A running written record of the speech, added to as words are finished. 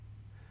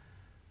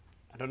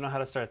I don't know how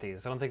to start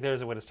these. I don't think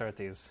there's a way to start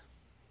these.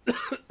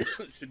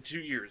 It's been 2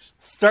 years.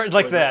 Start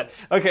like that.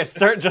 Okay,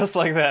 start just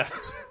like that.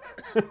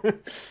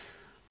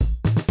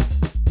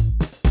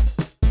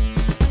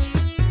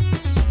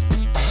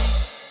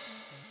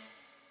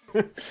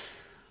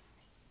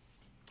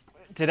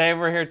 Today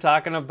we're here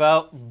talking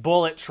about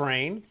Bullet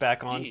Train,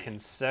 back on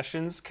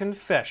Concessions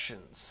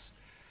Confessions.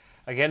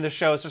 Again, the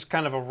show is just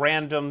kind of a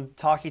random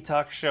talk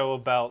show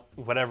about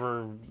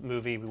whatever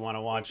movie we want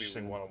to watch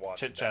and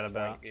chit-chat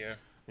about.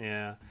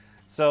 Yeah.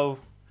 So,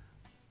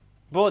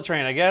 Bullet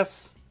Train, I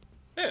guess.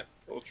 Yeah,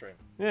 Bullet Train.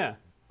 Yeah.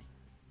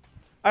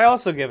 I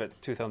also give it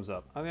 2 thumbs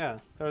up. Oh, yeah,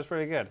 that was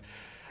pretty good.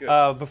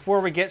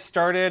 Before we get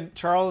started,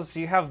 Charles,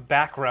 you have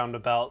background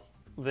about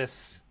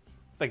this,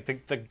 like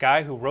the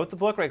guy who wrote the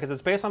book, right? Because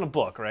it's based on a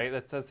book, right?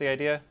 That's the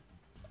idea?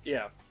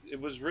 Yeah, it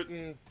was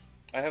written...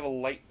 I have a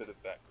light bit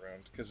of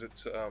background, because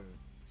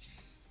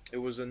it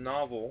was a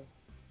novel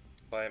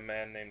by a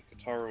man named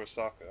Kotaro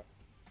Osaka.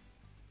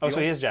 Oh,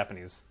 so he is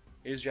Japanese.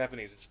 He is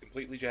Japanese. It's a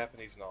completely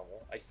Japanese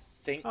novel. I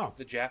think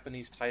the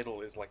Japanese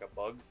title is like a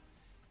bug.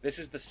 This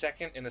is the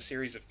second in a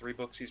series of 3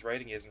 books he's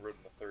writing. He hasn't written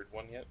the 3rd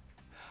one yet.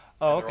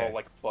 Oh, and they're all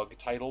like bug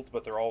titled,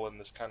 but they're all in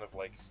this kind of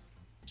like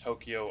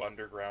Tokyo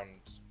underground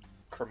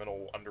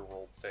criminal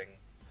underworld thing.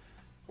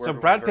 So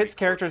Brad Pitt's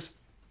character's...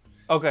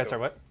 Oh, good.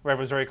 Sorry, what? Where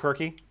everyone's very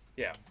quirky?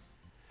 Yeah.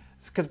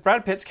 Because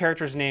Brad Pitt's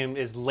character's name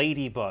is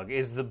Ladybug.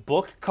 Is the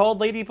book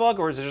called Ladybug,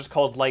 or is it just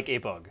called like a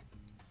bug?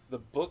 The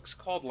book's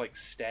called like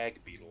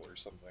Stag Beetle or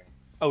something.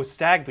 Oh,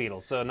 Stag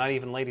Beetle, so not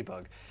even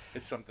Ladybug.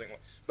 It's something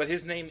like... But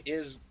his name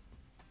is...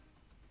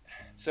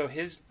 So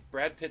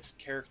Brad Pitt's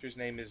character's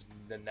name is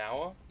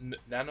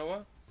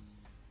Nanoa,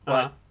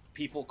 but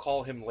people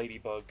call him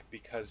Ladybug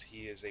because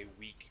he is a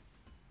weak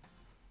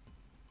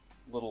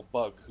little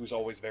bug who's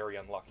always very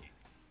unlucky.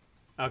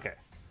 Okay.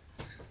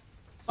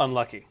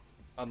 Unlucky.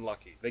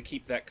 They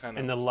keep that kind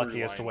of in the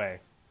luckiest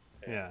way.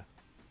 Yeah.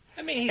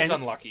 I mean, he's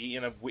unlucky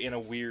in a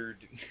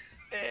weird...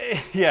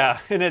 Yeah,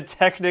 in a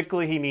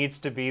technically he needs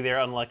to be there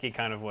unlucky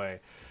kind of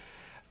way.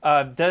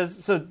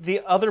 So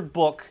the other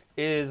book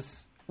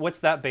is... What's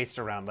that based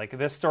around? Like,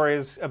 this story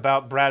is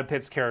about Brad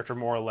Pitt's character,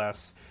 more or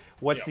less.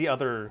 What's the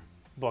other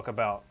book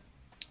about?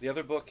 The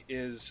other book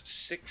is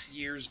 6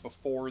 years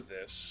before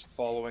this,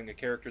 following a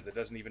character that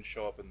doesn't even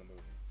show up in the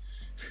movie.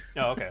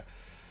 Oh, okay.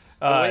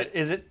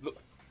 Is it...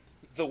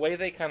 The way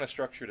they kind of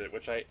structured it,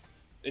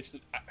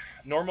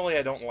 normally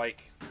I don't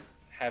like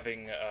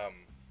having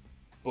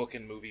book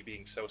and movie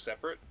being so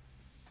separate,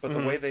 but the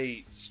way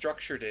they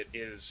structured it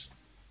is,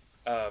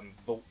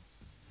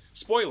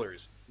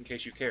 spoilers, in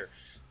case you care,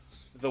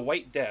 the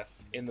White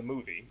Death in the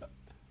movie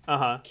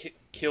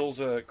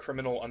kills a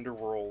criminal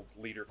underworld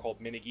leader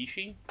called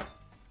Minagishi.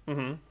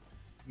 Mm-hmm.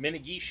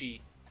 Minagishi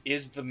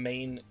is the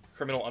main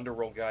criminal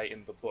underworld guy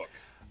in the book.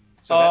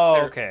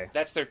 So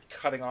that's their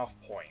cutting off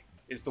point.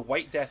 Is the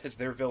White Death is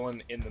their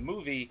villain in the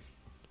movie,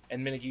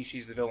 and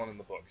Minagishi's the villain in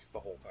the book the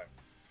whole time.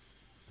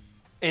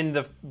 In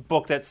the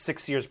book that's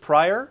 6 years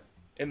prior?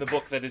 In the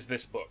book that is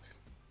this book.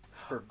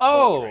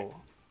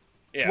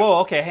 Yeah. Whoa,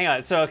 okay, hang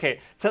on. So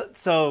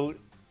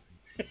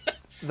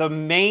the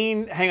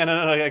main... Hang on,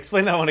 no,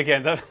 explain that one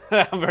again.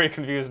 I'm very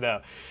confused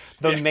now.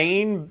 The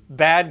main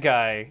bad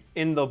guy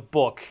in the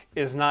book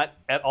is not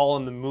at all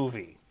in the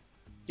movie.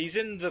 He's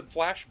in the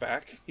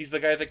flashback. He's the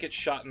guy that gets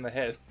shot in the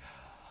head.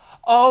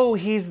 Oh,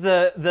 he's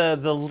the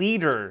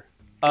leader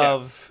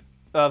of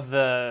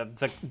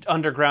the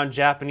underground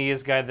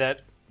Japanese guy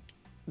that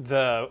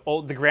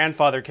the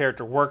grandfather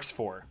character works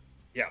for.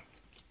 Yeah,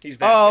 he's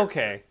that. Oh,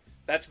 okay.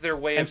 That's their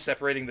way of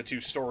separating the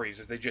 2 stories.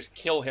 Is they just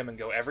kill him and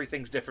go,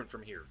 everything's different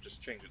from here.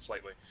 Just change it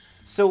slightly.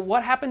 So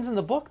what happens in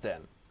the book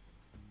then?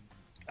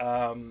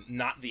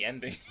 Not the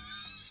ending.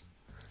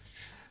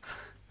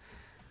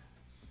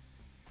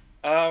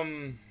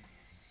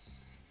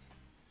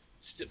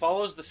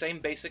 Follows the same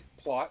basic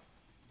plot.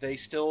 They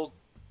still,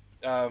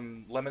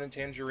 Lemon and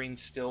Tangerine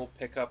still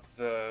pick up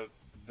the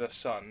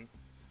son.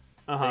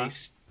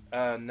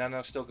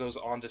 Nano still goes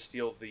on to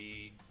steal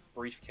the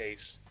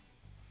briefcase.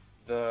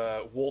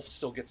 The wolf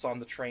still gets on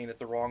the train at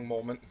the wrong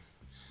moment.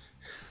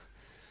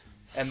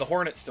 And the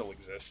Hornet still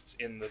exists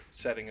in the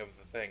setting of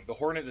the thing. The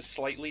Hornet is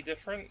slightly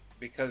different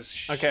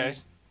because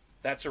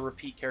that's a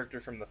repeat character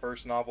from the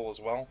first novel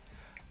as well.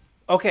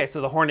 Okay,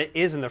 so the Hornet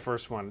is in the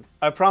first one.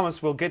 I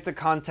promise we'll get to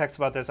context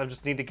about this. I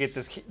just need to get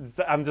this...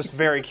 I'm just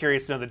very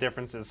curious to know the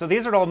differences. So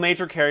these are all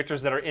major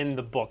characters that are in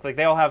the book. Like,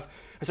 they all have...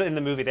 So in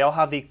the movie, they all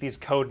have these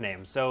code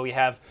names. So we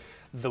have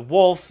the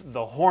Wolf,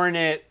 the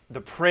Hornet,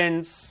 the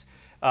Prince,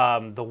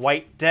 the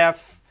White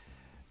Death,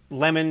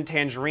 Lemon,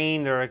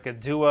 Tangerine. They're like a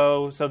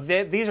duo. So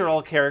these are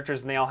all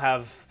characters, and they all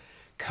have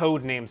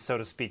code names, so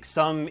to speak.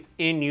 Some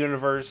in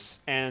universe,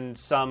 and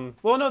some...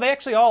 Well, no, they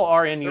actually all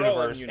are in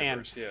universe. All in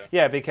universe,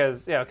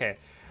 okay.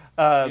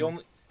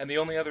 The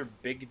only other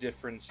big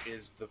difference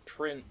is the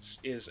Prince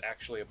is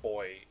actually a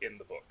boy in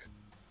the book.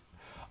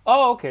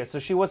 Oh, okay. So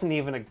she wasn't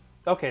even a...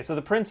 Okay, so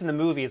the Prince in the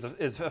movie is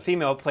a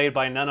female played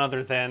by none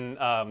other than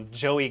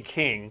Joey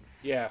King.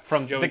 Yeah,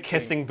 from The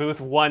Kissing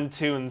Booth 1,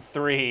 2, and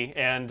 3,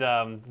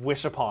 and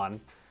Wish Upon.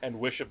 and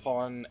Wish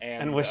Upon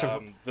and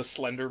the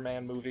Slender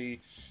Man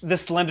movie. The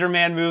Slender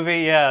Man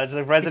movie, yeah,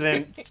 the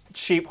resident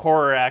cheap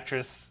horror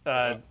actress.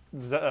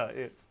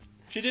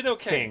 She did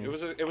okay. King. It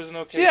was an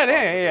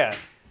okay.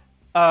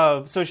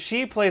 Yeah. So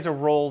she plays a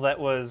role that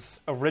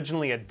was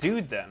originally a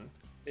dude then.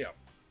 Yeah.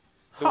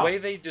 The way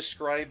they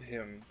describe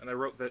him, and I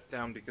wrote that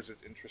down because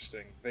it's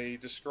interesting. They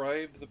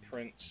describe the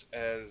prince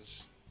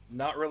as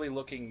not really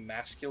looking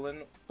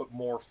masculine, but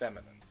more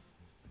feminine.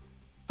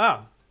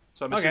 Oh.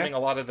 So I'm assuming a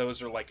lot of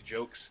those are like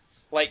jokes.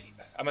 Like,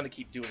 I'm going to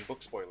keep doing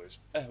book spoilers.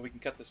 We can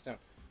cut this down.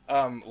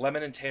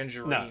 Lemon and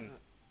Tangerine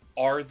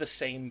are the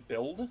same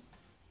build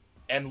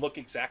and look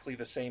exactly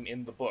the same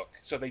in the book.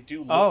 So they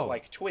do look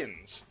like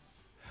twins.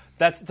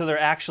 So they're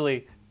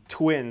actually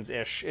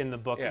twins-ish in the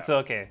book. Yeah. It's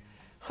okay.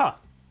 Huh.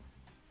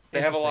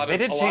 They have a lot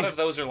of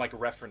those are like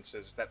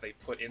references that they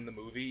put in the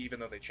movie, even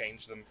though they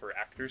changed them for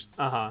actors.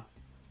 Uh-huh.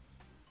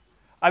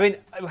 I mean,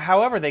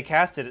 however they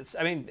cast it,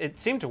 it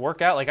seemed to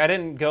work out. Like, I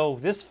didn't go,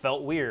 this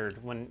felt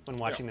weird when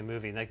watching the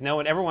movie. Like,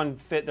 no, everyone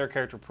fit their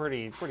character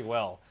pretty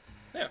well.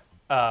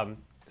 Yeah.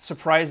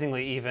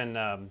 Surprisingly, even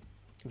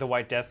the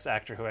White Death's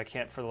actor, who I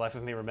can't for the life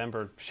of me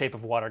remember, Shape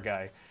of Water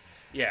guy.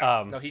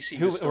 Yeah. No, he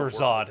seemed to still work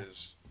Zod. with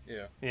his...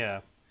 Yeah. Yeah.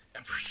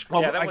 That was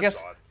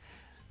Zod.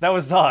 That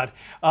was Zod.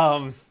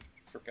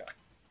 Forgot.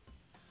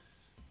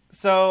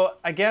 So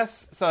I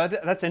guess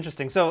that's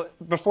interesting. So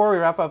before we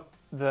wrap up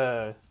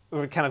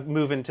we kind of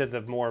move into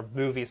the more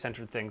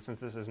movie-centered things, since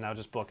this is now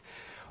just book.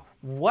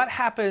 What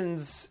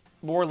happens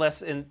more or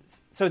less in?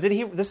 So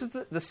this is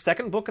the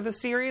second book of the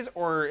series,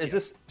 or is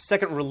this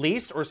second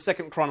released, or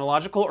second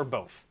chronological, or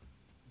both?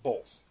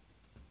 Both.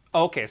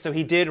 Okay, so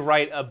he did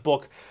write a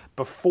book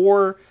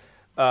before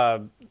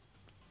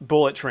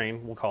Bullet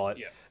Train, we'll call it.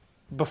 Yeah.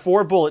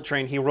 Before Bullet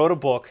Train, he wrote a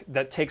book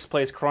that takes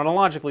place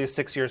chronologically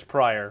 6 years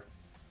prior.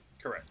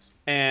 Correct.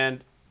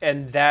 And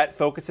that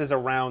focuses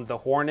around the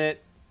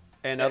Hornet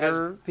and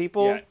other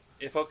people? Yeah,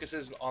 it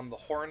focuses on the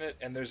Hornet,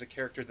 and there's a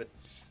character that...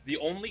 The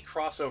only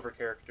crossover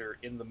character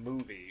in the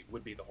movie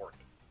would be the Hornet.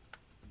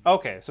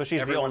 Okay, so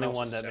she's Everyone the only else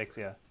one is that separate. makes...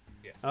 Yeah.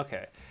 Yeah.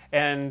 Okay.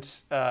 And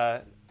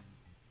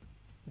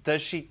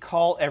does she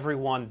call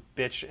everyone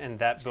bitch in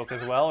that book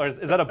as well? Or is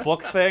that a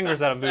book thing, or is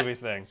that a movie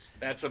thing?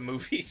 That's a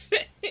movie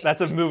thing.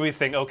 That's a movie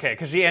thing, okay,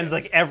 because she ends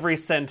like every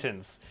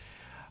sentence.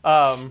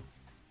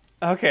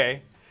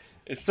 Okay.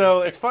 It's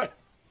fun...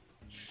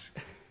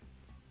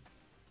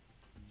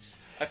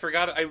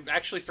 I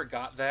actually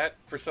forgot that.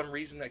 For some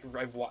reason,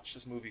 I've watched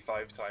this movie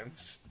 5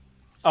 times.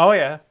 Oh,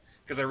 yeah.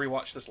 Because I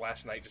rewatched this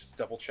last night just to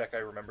double check I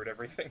remembered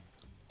everything.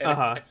 And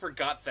I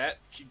forgot that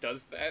she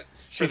does that.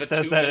 She for the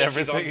says 2 that minutes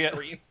she's on everything,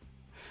 screen.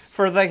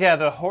 For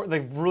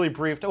the really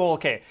brief... Well,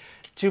 okay.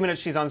 2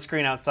 minutes she's on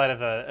screen outside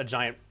of a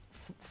giant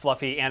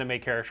fluffy anime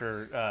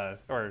character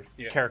or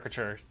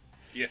caricature.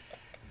 Yeah.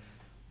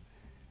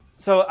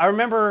 So I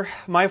remember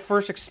my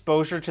first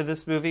exposure to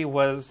this movie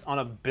was on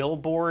a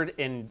billboard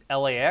in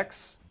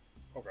LAX.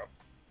 Okay.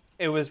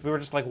 We were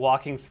just like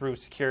walking through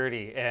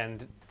security,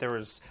 and there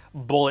was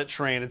Bullet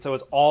Train, and so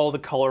it's all the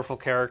colorful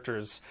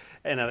characters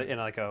in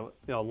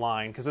a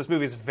line, because this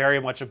movie is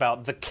very much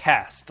about the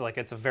cast. Like,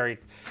 it's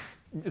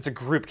a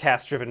group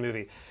cast driven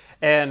movie,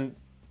 and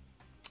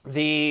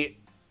the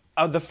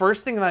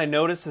first thing that I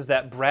noticed is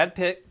that Brad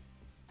Pitt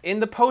in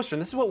the poster,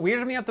 and this is what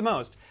weirded me out the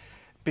most.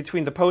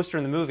 Between the poster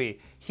and the movie,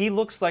 he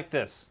looks like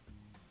this.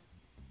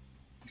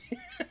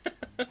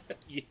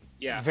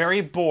 Yeah.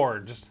 Very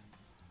bored. Just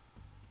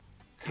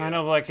kind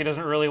of like he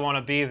doesn't really want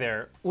to be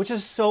there. Which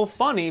is so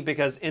funny,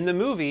 because in the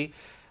movie,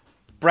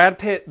 Brad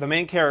Pitt, the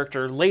main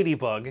character,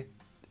 Ladybug,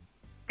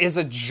 is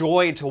a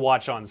joy to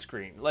watch on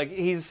screen. Like,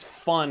 he's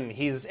fun.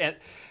 He's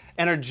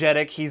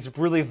energetic. He's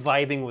really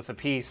vibing with the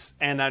piece.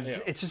 And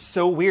it's just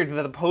so weird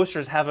that the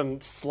posters have him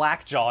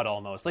slack-jawed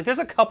almost. Like, there's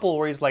a couple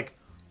where he's like,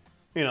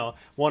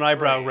 one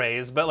eyebrow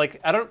raised, but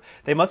like,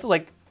 they must have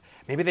like,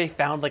 maybe they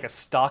found like a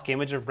stock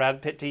image of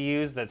Brad Pitt to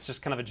use that's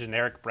just kind of a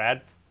generic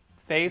Brad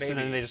face, and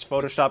then they just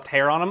photoshopped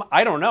hair on him.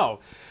 I don't know,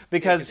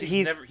 because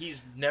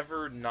he's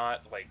never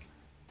not like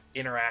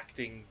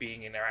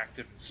being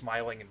interactive and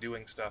smiling and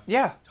doing stuff.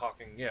 Yeah.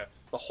 Talking. Yeah.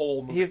 The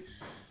whole movie.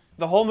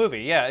 The whole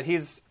movie. Yeah.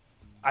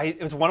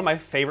 It was one of my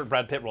favorite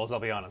Brad Pitt roles, I'll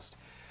be honest.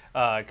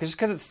 Because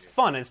it's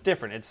fun. It's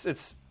different.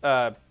 It's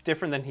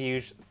different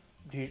than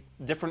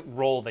different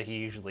role that he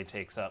usually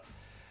takes up.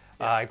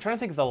 Yeah. I'm trying to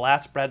think of the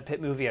last Brad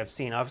Pitt movie I've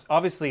seen.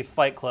 Obviously,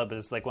 Fight Club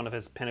is like one of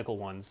his pinnacle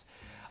ones.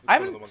 I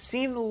haven't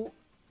seen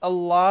a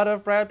lot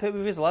of Brad Pitt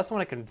movies. The last one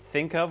I can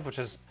think of, which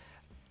is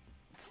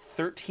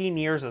 13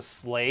 Years a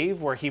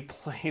Slave, where he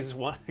plays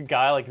one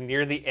guy like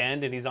near the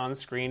end, and he's on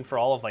screen for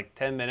all of like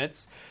 10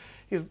 minutes.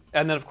 And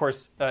then, of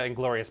course,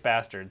 Inglourious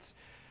Bastards.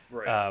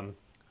 Right.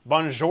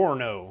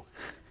 Buongiorno.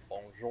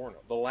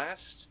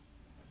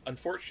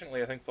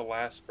 Unfortunately, I think the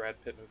last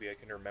Brad Pitt movie I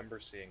can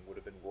remember seeing would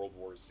have been World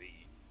War Z.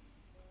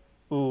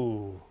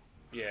 Ooh.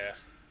 Yeah.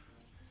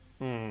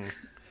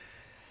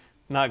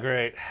 Not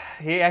great.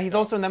 Yeah, he's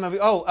also in that movie.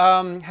 Oh,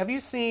 have you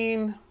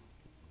seen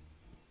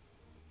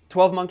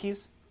 12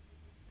 Monkeys?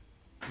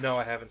 No,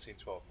 I haven't seen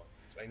 12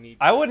 Monkeys.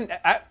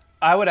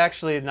 I would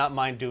actually not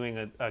mind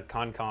doing a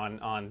con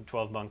on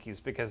 12 Monkeys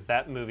because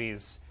that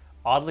movie's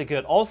oddly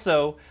good.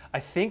 Also, I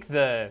think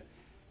the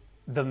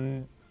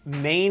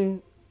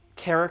main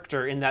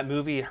character in that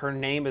movie, her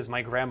name is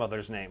my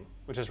grandmother's name,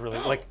 which is really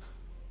like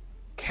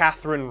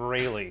Catherine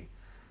Rayleigh.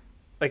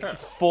 Like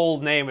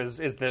full name is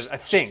the I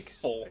think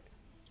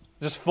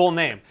just full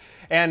name.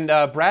 And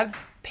Brad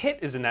Pitt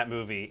is in that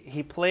movie.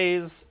 He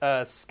plays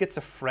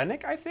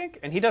schizophrenic, I think,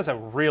 and he does a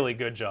really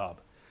good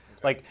job. Okay.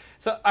 Like,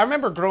 so I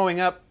remember growing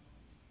up,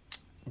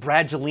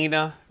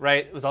 Bradgelina,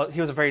 right?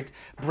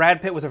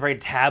 Brad Pitt was a very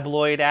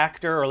tabloid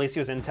actor, or at least he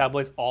was in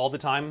tabloids all the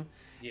time.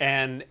 Yeah.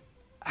 And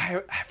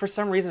for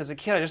some reason, as a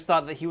kid, I just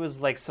thought that he was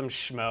like some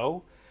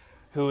schmo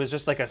who was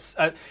just like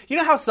you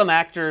know how some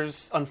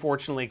actors,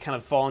 unfortunately, kind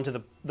of fall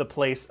into the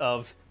place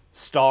of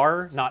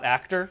star, not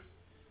actor?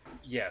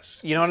 Yes.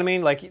 You know what I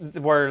mean? Like,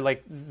 where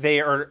like they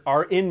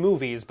are in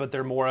movies, but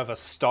they're more of a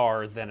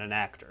star than an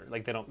actor.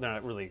 Like they're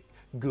not really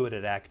good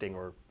at acting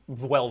or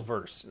well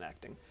versed in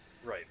acting.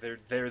 Right.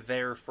 They're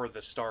there for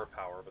the star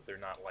power, but they're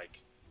not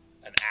like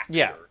an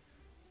actor.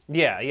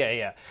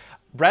 Yeah.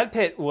 Brad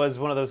Pitt was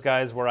one of those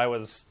guys where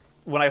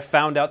when I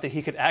found out that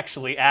he could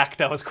actually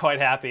act, I was quite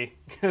happy.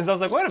 Because I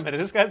was like, wait a minute,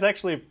 this guy's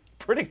actually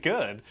pretty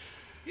good.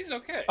 He's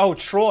okay. Oh,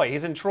 Troy.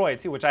 He's in Troy,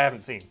 too, which I haven't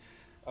seen.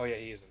 Oh, yeah,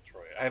 he is in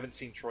Troy. I haven't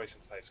seen Troy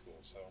since high school,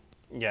 so...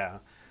 Yeah.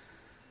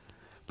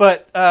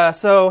 But,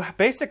 so,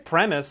 basic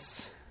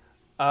premise,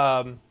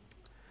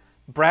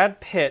 Brad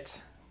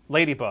Pitt,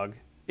 Ladybug,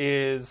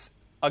 is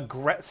a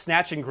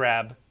snatch and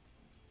grab...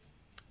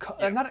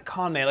 Not a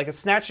con man, like a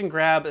snatch and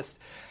grab...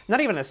 Not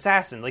even an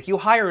assassin. Like, you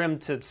hire him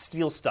to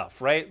steal stuff,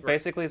 right?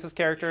 Basically, it's his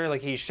character.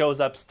 Like, he shows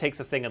up,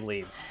 takes a thing, and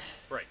leaves.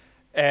 Right.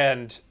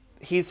 And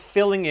he's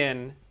filling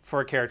in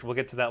for a character. We'll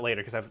get to that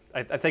later, because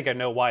I think I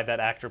know why that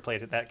actor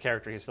played that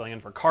character. He's filling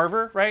in for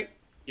Carver, right?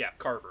 Yeah,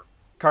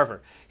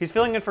 Carver. He's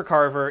filling in for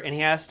Carver, and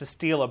he has to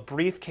steal a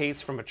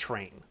briefcase from a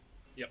train.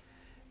 Yep.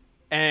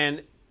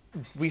 And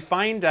we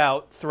find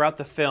out throughout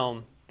the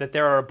film that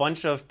there are a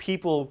bunch of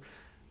people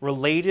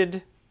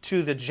related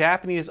to the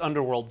Japanese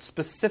underworld,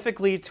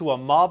 specifically to a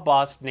mob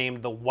boss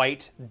named the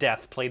White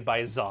Death, played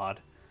by Zod.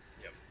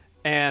 Yep.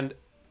 And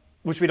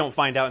which we don't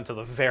find out until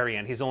the very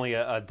end. He's only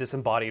a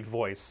disembodied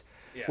voice.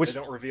 Yeah, they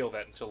don't reveal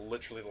that until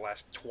literally the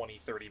last 20,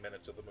 30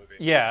 minutes of the movie.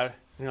 Yeah, and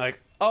you're like,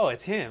 oh,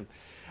 it's him.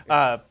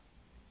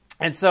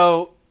 And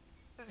so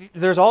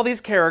there's all these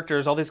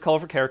characters, all these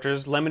colorful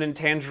characters, Lemon and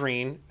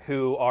Tangerine,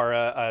 who are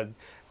a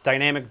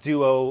dynamic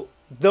duo.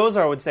 Those,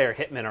 I would say, are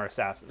hitmen or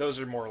assassins. Those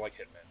are more like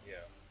hitmen, yeah.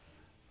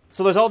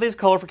 So there's all these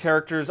colorful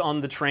characters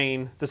on the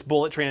train, this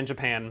bullet train in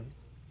Japan,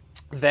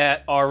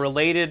 that are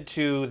related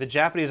to the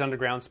Japanese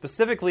underground,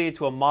 specifically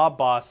to a mob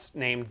boss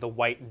named the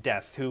White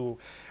Death, who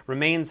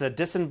remains a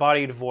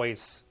disembodied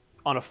voice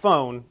on a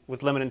phone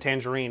with Lemon and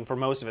Tangerine for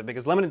most of it,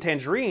 because Lemon and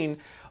Tangerine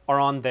are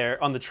on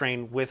the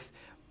train with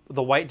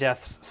the White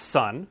Death's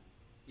son.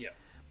 Yeah.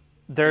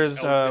 There's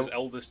his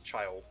eldest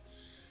child.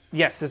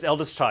 Yes, his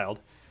eldest child.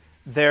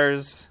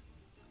 There's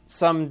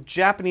some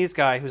Japanese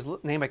guy whose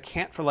name I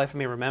can't for the life of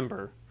me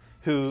remember,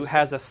 who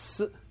has a...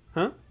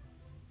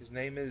 His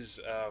name is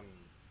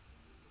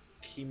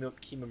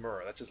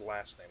Kimimura. That's his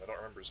last name. I don't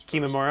remember his first.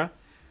 Kimimura?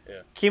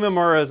 Yeah.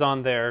 Kimimura is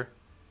on there.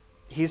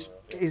 He's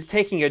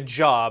taking a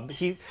job.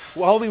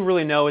 All we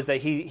really know is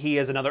that he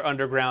is another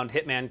underground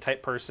hitman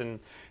type person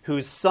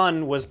whose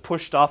son was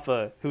pushed off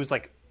who's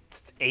like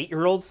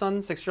 8-year-old son,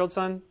 6-year-old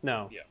son?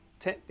 No. Yeah.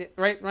 10,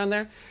 right around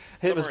there?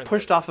 It was Somewhere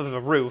pushed off of a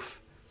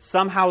roof,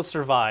 somehow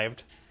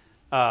survived,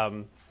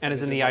 and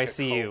is in the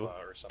ICU.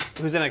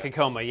 Who's in a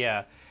coma,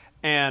 yeah.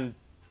 And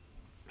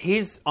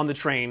he's on the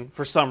train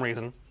for some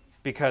reason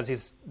because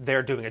he's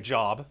there doing a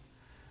job.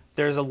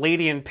 There's a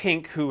lady in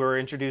pink who we're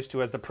introduced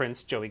to as the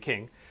Prince, Joey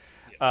King.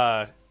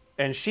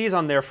 And she's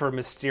on there for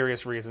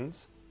mysterious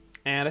reasons.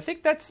 And I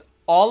think that's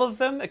all of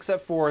them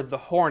except for the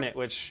Hornet,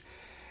 which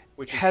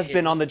has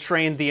been on the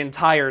train the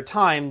entire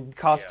time,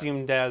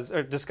 costumed as,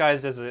 or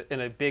disguised as in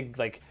a big,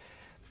 like,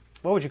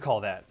 what would you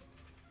call that?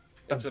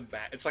 It's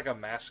like a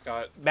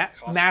mascot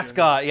costume.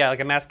 Mascot, yeah, like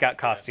a mascot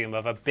costume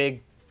of a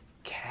big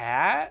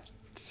cat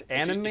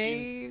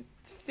anime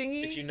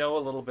thingy. If you know a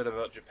little bit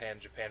about Japan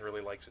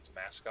really likes its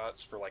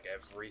mascots for like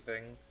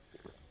everything.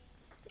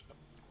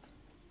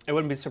 I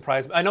wouldn't be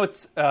surprised. I know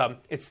it's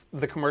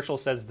the commercial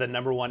says the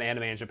 #1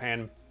 anime in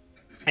Japan.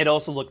 It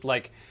also looked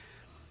like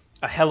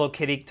a Hello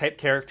Kitty type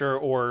character,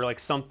 or like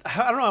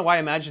I don't know why I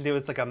imagined it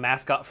was like a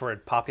mascot for a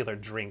popular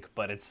drink,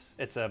 but it's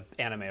a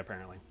anime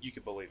apparently. You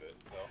could believe it,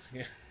 though.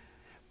 Yeah.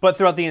 But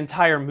throughout the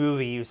entire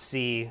movie, you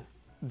see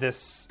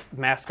this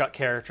mascot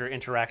character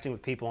interacting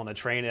with people on the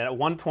train. And at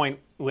one point,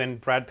 when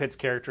Brad Pitt's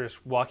character is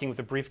walking with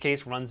a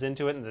briefcase, runs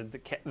into it, and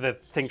the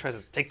thing tries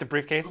to take the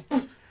briefcase.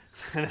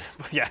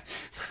 Yeah.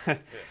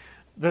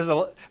 There's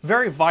a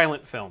very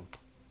violent film.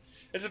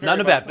 It's a not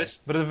a bad thing,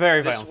 but it's a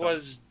very violent film. This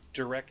was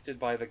directed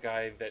by the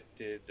guy that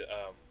did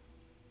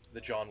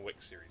the John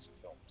Wick series of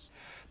films.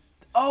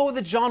 Oh,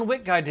 the John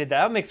Wick guy did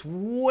that. That makes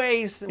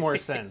way more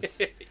sense.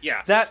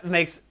 Yeah. That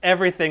makes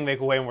everything make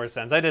way more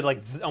sense. I did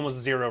like almost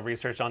zero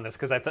research on this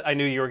because I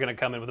knew you were going to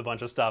come in with a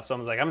bunch of stuff. So I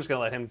was like, I'm just going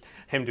to let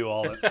him do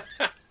all of it.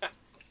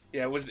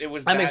 Yeah, it was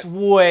that makes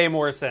way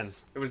more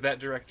sense. It was that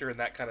director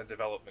and that kind of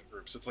development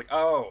group. So it's like,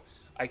 oh,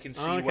 I can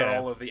see where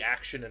all of the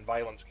action and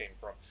violence came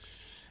from.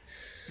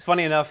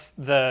 Funny enough,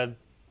 the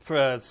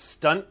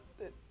stunt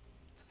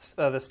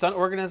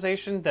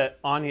organization that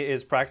Anya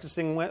is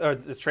practicing with or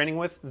is training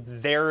with,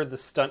 they're the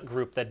stunt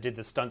group that did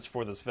the stunts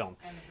for this film.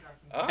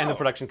 And the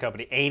production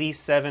company.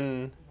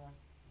 87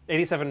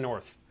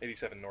 North.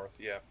 87 North,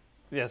 yeah.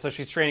 Yeah, so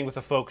she's training with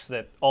the folks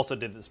that also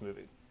did this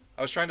movie.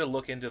 I was trying to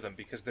look into them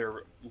because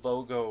their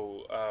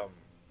logo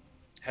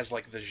has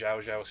like the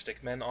Zhao Zhao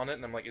stickmen on it,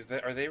 and I'm like,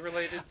 are they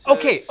related to...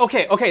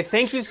 Okay.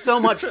 Thank you so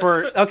much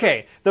for...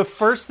 Okay, the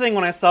first thing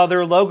when I saw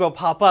their logo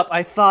pop up,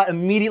 I thought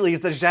immediately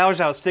is the Zhao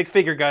Zhao stick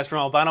figure guys from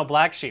Albino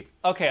Black Sheep.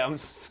 Okay, I'm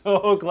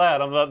so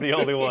glad I'm not the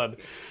only one.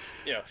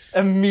 Yeah.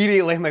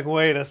 Immediately, I'm like,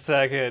 wait a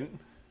second.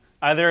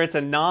 Either it's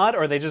a nod,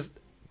 or they just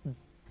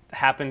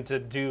happen to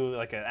do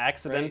like an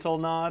accidental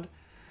nod.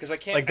 Because I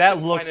couldn't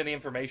find any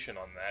information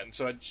on that, and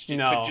so it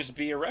could just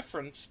be a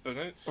reference, but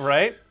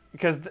right?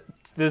 Because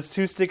those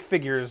two stick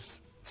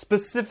figures,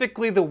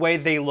 specifically the way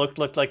they looked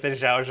like the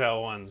Zhao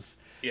Zhao ones.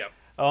 Yeah.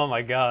 Oh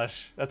my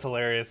gosh, that's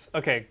hilarious.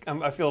 Okay,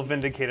 I feel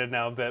vindicated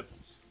now a bit.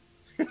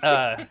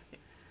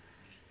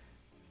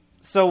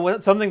 So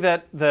something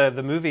that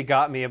the movie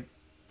got me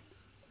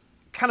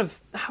kind of,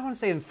 I want to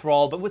say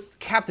enthralled, but what's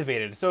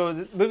captivated. So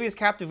the movie is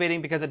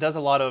captivating because it does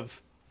a lot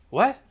of,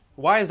 what?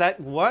 Why is that?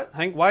 What?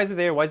 Why is it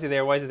there? Why is he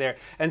there? Why is he there?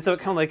 And so it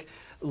kind of like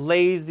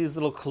lays these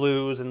little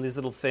clues and these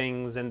little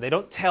things, and they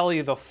don't tell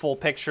you the full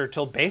picture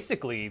till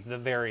basically the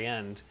very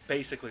end.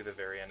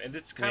 And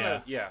it's kind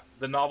of,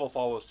 the novel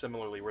follows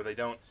similarly, where they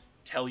don't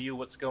tell you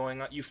what's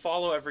going on. You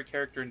follow every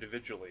character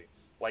individually,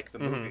 like the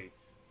movie,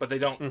 but they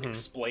don't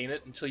explain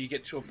it until you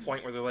get to a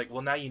point where they're like,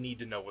 well, now you need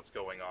to know what's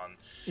going on.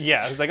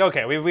 Yeah, it's like,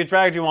 okay, we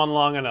dragged you on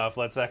long enough.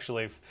 Let's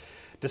actually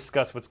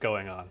discuss what's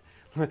going on.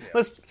 Yeah.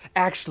 Let's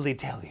actually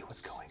tell you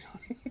what's going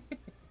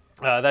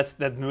on.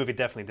 That movie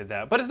definitely did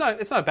that, but it's not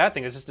a bad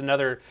thing. It's just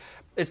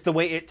it's the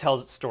way it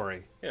tells its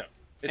story. Yeah,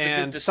 it's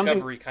a good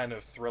discovery kind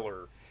of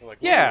thriller. Like,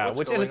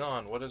 what's going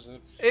on? What is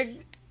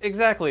it?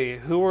 Exactly.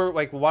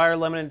 Why are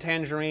Lemon and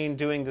Tangerine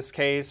doing this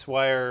case?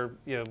 Why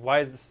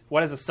does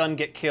the son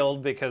get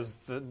killed because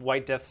the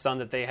White Death son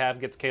that they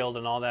have gets killed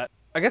and all that?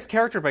 I guess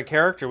character by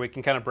character we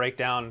can kind of break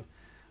down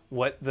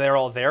what they're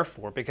all there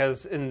for,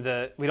 because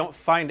we don't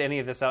find any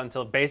of this out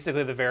until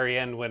basically the very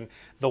end when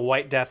the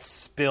White Death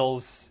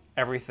spills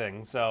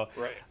everything. So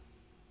right.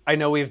 I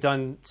know we've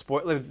done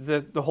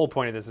the whole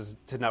point of this is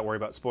to not worry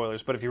about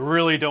spoilers, but if you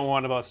really don't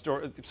want about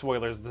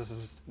spoilers,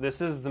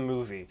 this is the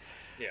movie.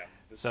 Yeah.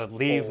 So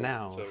leave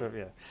now. So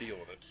deal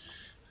with it.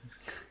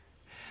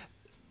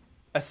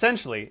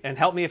 Essentially, and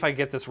help me if I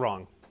get this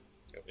wrong.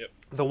 Yep.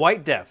 The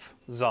White Death,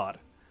 Zod.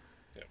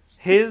 Yep.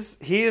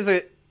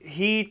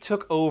 He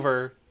took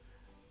over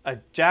a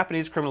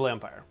Japanese criminal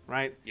empire,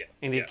 right? Yeah.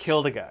 And he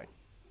killed a guy.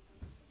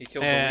 He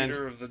killed the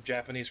leader of the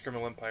Japanese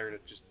criminal empire to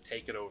just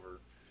take it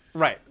over.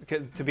 Right,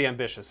 to be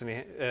ambitious, and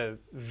he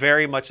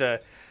very much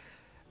a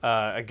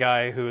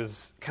guy who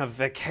is kind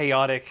of a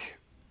chaotic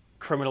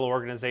criminal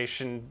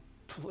organization.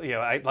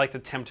 I like to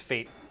tempt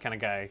fate kind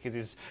of guy, because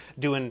he's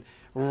doing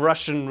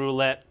Russian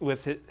roulette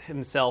with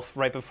himself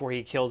right before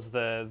he kills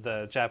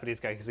the Japanese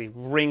guy, because he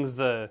rings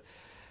the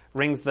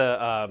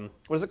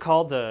what is it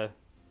called, the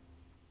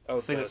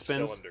thing that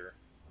spins?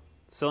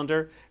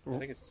 Cylinder. I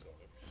think it's a cylinder.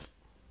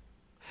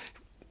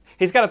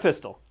 He's got a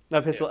pistol,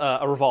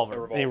 a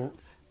revolver.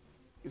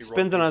 He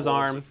spins it on his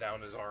arm. It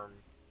down his arm.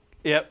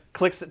 Yep,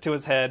 clicks it to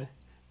his head,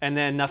 and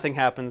then nothing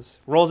happens.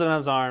 Rolls it on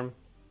his arm,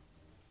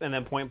 and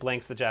then point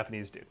blanks the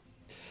Japanese dude.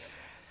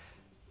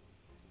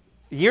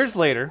 Years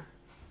later,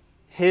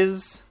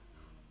 his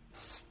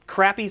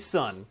crappy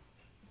son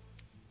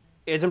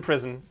is in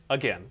prison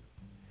again.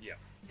 Yeah.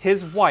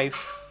 His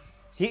wife,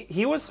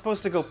 he was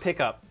supposed to go pick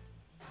up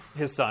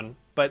his son,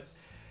 but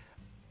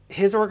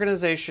his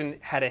organization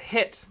had a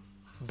hit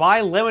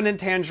by Lemon and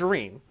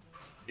Tangerine.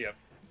 Yep.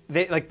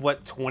 They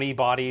 20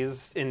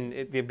 bodies in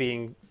it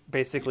being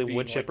basically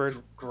wood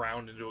chippered,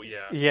 ground into it.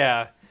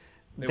 Yeah.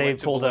 They went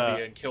to pulled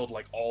Bolivia and killed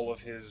all of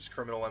his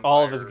criminal empire.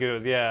 All of his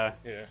goons. Yeah.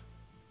 Yeah.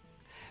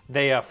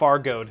 They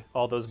Fargoed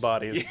all those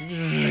bodies. They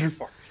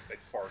Fargoed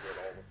all of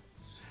them.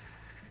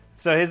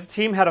 So his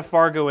team had a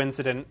Fargo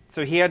incident,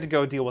 so he had to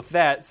go deal with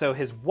that. So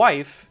his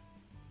wife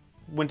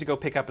went to go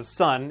pick up his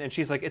son, and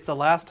she's like, "It's the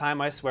last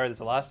time, I swear. It's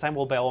the last time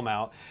we'll bail him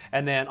out."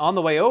 And then on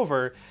the way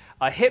over,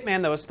 a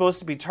hitman that was supposed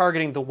to be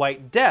targeting the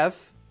White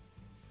Death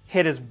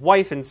hit his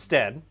wife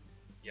instead.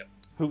 Yep.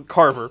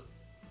 Carver.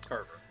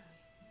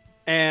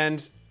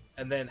 And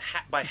then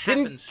by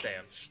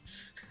happenstance...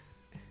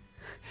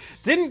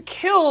 Didn't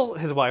kill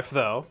his wife,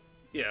 though.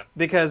 Yeah.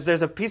 Because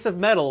there's a piece of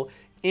metal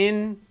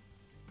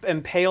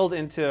impaled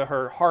into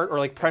her heart,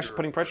 or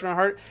putting pressure on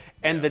her heart,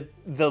 and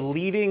the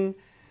leading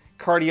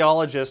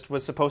cardiologist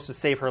was supposed to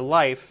save her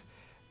life,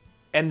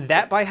 And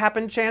that by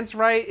happen chance,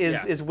 right,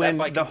 is when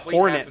by the complete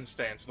Hornet...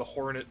 happenstance, the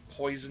Hornet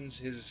poisons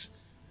his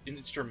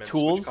instruments,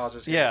 tools? which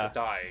causes him to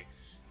die.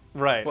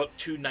 Right. But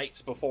 2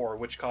 nights before,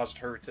 which caused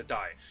her to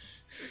die.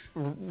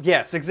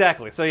 Yes,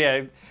 exactly. So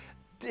yeah,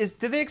 did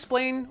they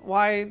explain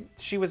why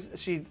she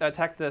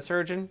attacked the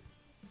surgeon?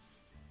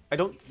 I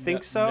don't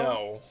think so.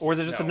 No. Or was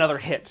it just another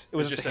hit? It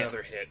was just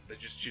another hit.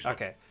 She's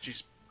okay.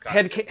 She's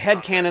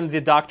Headcanon,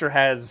 the doctor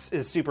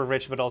is super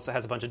rich, but also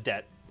has a bunch of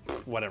debt.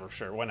 Whatever,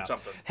 sure, why not?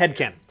 Something.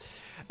 Headcanon.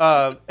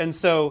 And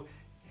so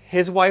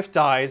his wife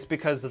dies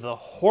because of the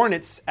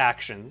Hornet's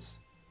actions,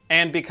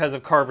 and because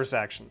of Carver's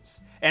actions,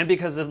 and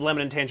because of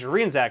Lemon and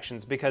Tangerine's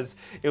actions, because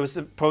it was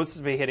supposed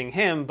to be hitting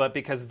him, but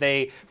because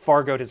they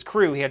Fargoed his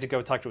crew, he had to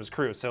go talk to his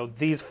crew. So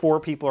these 4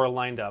 people are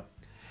lined up.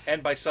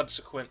 And by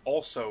subsequent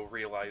also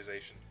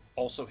realization,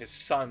 also his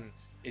son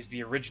is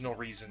the original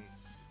reason.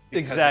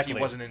 Because exactly. if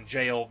he wasn't in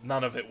jail,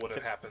 none of it would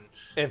have happened.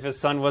 If his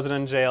son wasn't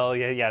in jail,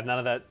 none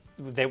of that,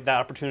 that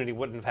opportunity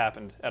wouldn't have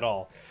happened at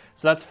all.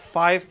 So that's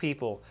 5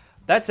 people.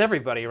 That's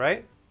everybody,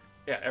 right?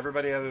 Yeah,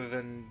 everybody other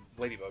than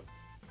Ladybug,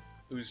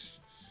 who's...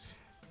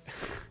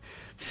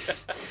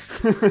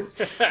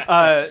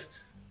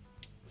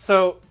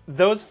 So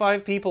those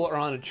 5 people are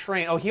on a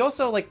train. Oh, he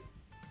also, like,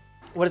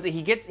 what is it?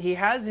 He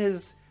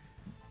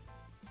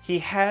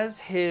has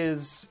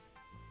his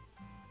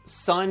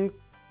son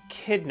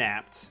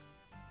kidnapped.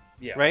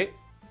 Yeah. Right?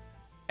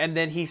 And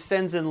then he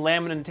sends in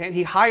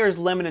he hires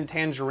Lemon and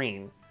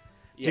Tangerine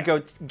to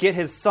go get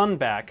his son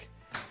back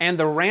and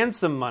the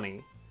ransom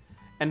money.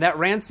 And that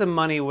ransom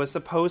money was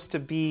supposed to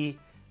be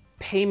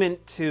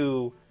payment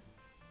to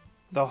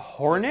the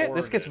Hornet?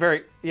 This gets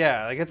very...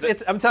 Yeah, like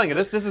it's I'm telling you,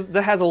 this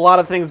has a lot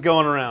of things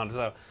going around.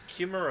 So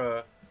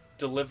Kimura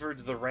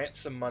delivered the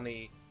ransom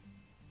money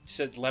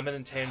to Lemon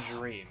and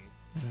Tangerine.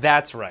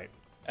 That's right.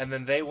 And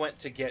then they went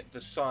to get the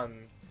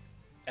son,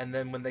 and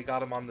then when they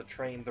got him on the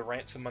train, the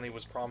ransom money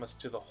was promised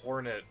to the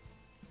Hornet,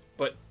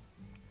 but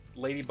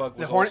Ladybug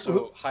was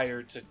also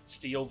hired to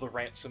steal the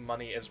ransom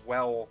money as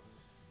well.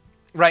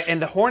 Right,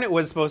 and the Hornet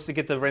was supposed to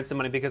get the ransom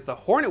money because the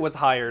Hornet was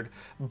hired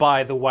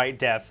by the White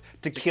Death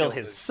to kill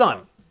his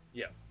son.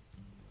 Yeah.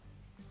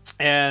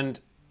 And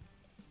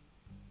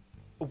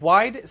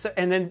why...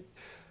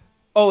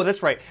 Oh,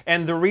 that's right.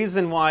 And the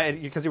reason why,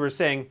 because you were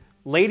saying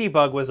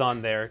Ladybug was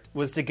on there,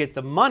 was to get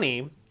the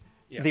money.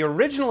 Yeah. The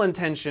original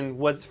intention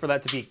was for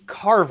that to be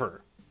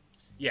Carver.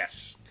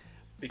 Yes.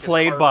 Because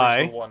played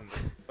by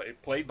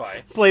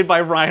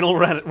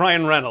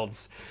Ryan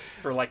Reynolds.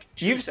 For like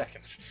 2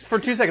 seconds. For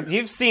 2 seconds.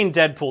 You've seen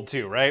Deadpool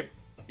 2, right?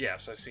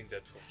 Yes, I've seen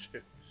Deadpool 2.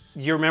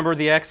 You remember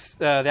the X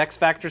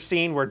Factor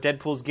scene where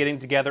Deadpool's getting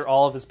together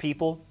all of his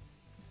people?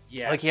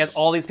 Yes. Like he has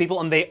all these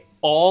people and they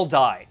all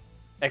die.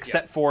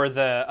 Except for who's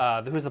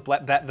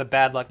the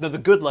bad luck? No, the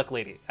good luck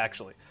lady,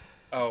 actually.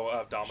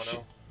 Oh,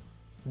 Domino.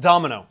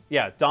 Domino.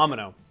 Yeah,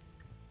 Domino.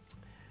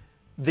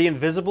 The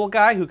invisible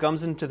guy who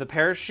comes into the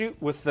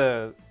parachute with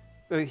the...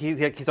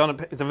 He's on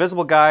a... It's an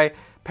invisible guy,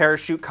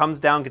 parachute comes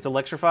down, gets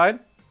electrified.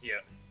 Yeah.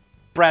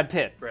 Brad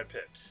Pitt.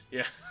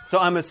 Yeah. So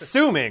I'm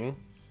assuming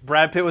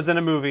Brad Pitt was in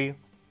a movie,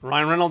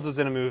 Ryan Reynolds was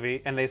in a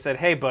movie, and they said,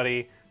 hey,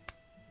 buddy,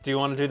 do you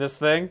want to do this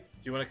thing? Do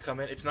you want to come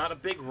in? It's not a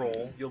big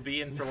role. You'll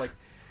be in for like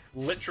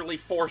literally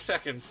 4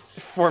 seconds.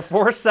 For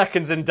 4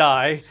 seconds and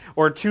die,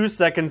 or 2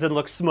 seconds and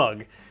look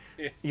smug.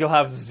 You'll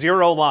have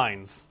 0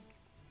 lines.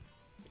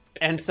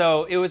 And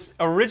so it was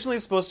originally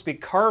supposed to be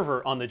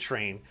Carver on the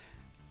train,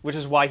 which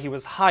is why he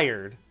was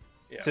hired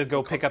to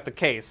go pick up the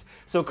case.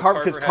 So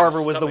because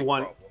Carver was the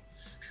one... Problem.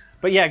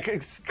 But yeah,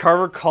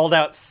 Carver called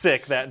out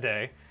sick that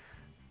day.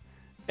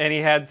 And he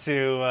had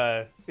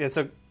to...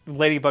 so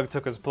Ladybug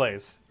took his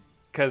place.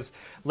 Because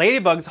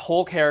Ladybug's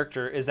whole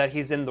character is that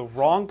he's in the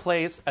wrong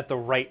place at the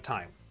right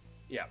time.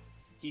 Yeah.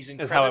 He's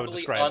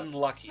incredibly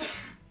unlucky.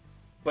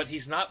 But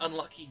he's not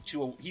unlucky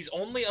he's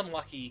only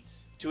unlucky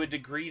to a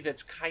degree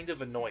that's kind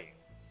of annoying.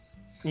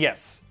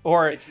 Yes.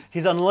 Or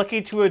he's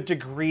unlucky to a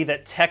degree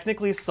that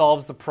technically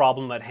solves the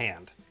problem at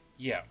hand.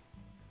 Yeah.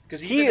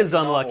 Because he is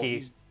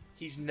unlucky.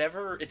 It's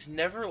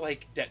never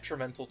like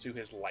detrimental to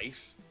his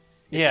life.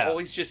 It's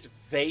always just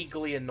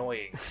vaguely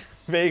annoying.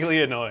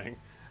 Vaguely annoying.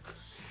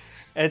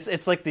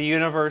 It's like the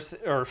universe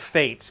or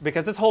fate,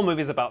 because this whole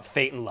movie is about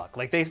fate and luck.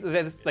 Like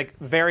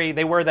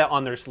they wear that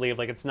on their sleeve.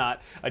 Like it's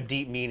not a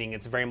deep meaning.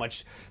 It's very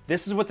much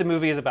this is what the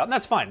movie is about, and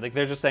that's fine. Like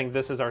they're just saying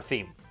this is our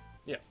theme.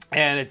 Yeah.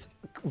 And it's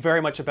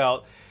very much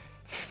about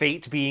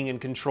fate being in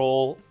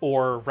control,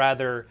 or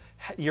rather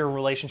your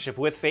relationship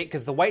with fate,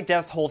 because the White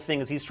Death's whole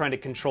thing is he's trying to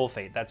control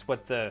fate. That's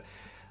what the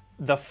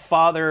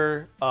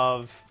father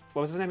of...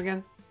 What was his name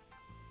again?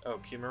 Oh,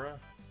 Kimura?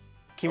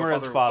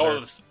 Kimura's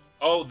father.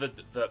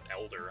 The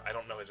elder. I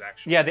don't know his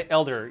actual... Yeah, the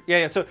elder.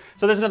 Yeah. So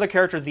there's another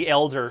character, the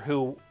elder,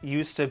 who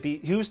used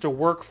to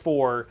work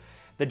for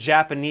the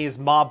Japanese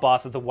mob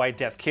boss that the White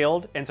Death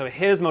killed, and so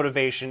his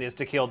motivation is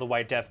to kill the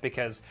White Death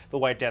because the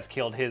White Death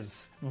killed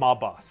his mob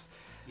boss.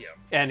 Yeah.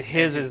 And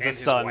his is the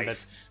son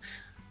that's...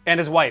 And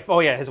his wife. Oh,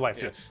 yeah, his wife,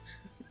 too.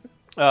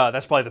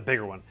 That's probably the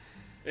bigger one.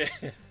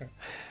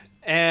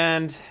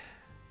 And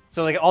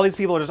So like all these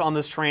people are just on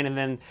this train, and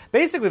then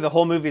basically the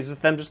whole movie is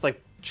just them just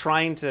like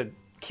trying to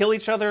kill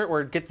each other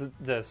or get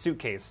the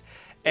suitcase.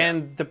 Yeah.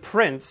 And the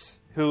prince,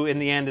 who in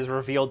the end is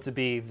revealed to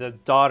be the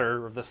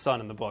daughter or the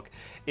son in the book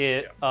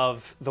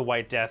of the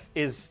White Death,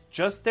 is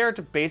just there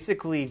to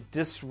basically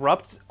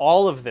disrupt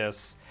all of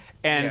this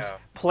and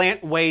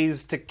plant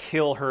ways to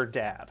kill her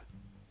dad.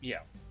 Yeah.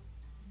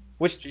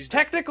 Which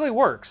technically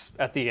works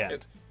at the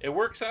end. It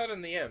works out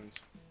in the end.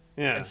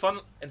 Yeah.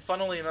 And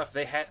funnily enough,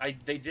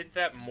 they did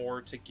that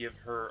more to give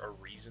her a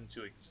reason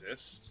to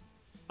exist.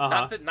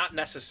 Not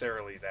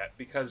necessarily that,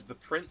 because the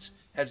prince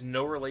has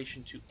no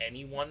relation to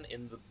anyone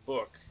in the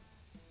book.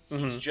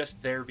 He's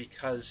just there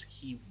because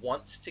he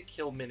wants to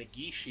kill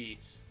Minagishi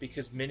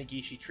because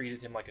Minagishi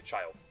treated him like a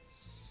child.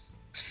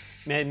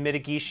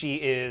 Minagishi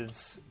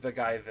is the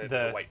guy that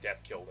the White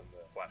Death killed in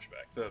the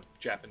flashback. The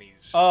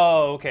Japanese.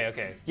 Oh,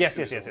 okay. Yes.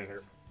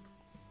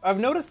 I've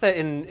noticed that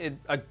in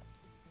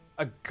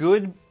a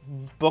good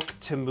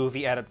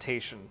book-to-movie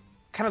adaptation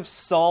kind of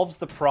solves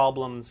the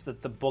problems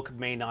that the book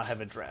may not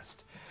have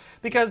addressed.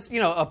 Because, J.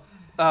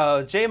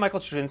 Michael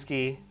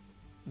Straczynski,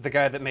 the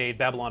guy that made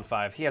Babylon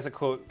 5, he has a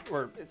quote,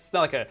 or it's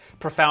not like a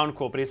profound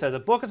quote, but he says, a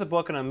book is a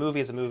book and a movie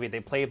is a movie. They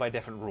play by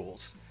different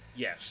rules.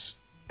 Yes.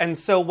 And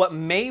so what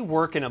may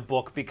work in a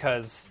book,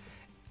 because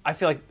I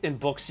feel like in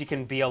books you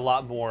can be a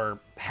lot more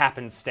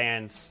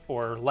happenstance,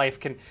 or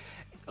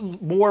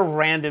more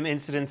random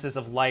incidences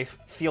of life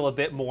feel a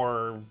bit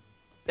more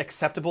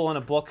acceptable in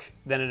a book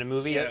than in a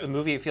movie. Yeah. A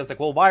movie, it feels like,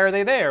 well, why are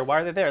they there?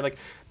 Why are they there? Like,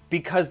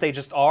 because they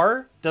just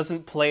are,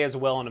 doesn't play as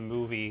well in a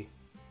movie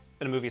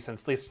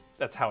sense. At least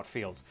that's how it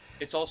feels.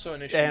 It's also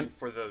an issue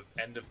for the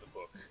end of the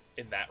book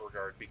in that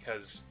regard,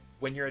 because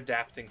when you're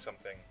adapting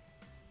something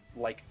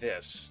like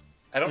this,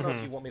 I don't know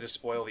if you want me to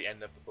spoil the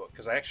end of the book,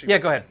 because I actually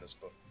go ahead. This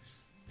book.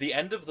 The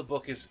end of the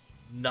book is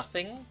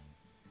nothing,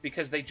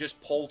 because they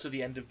just pull to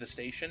the end of the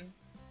station,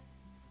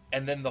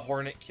 and then the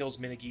Hornet kills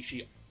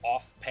Minagishi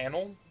off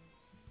panel,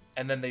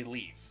 and then they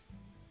leave.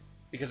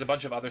 Because a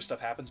bunch of other stuff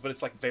happens, but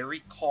it's like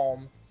very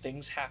calm,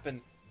 things happen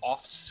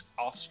off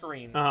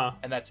screen,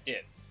 and that's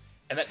it.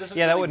 And that doesn't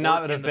that would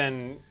not have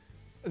been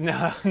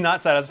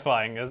not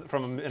satisfying in a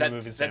movie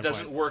standpoint. That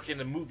doesn't work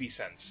in a movie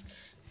sense.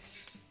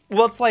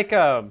 Well, it's like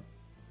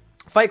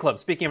Fight Club.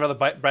 Speaking of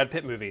another Brad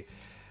Pitt movie,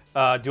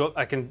 do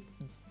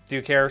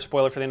you care?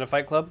 Spoiler for the end of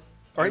Fight Club?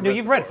 Or no,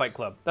 you've read Fight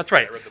Club. That's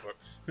right. I read the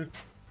book.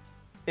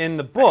 In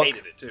the book, I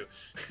hated it too.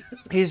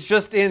 He's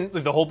just in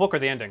the whole book or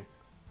the ending.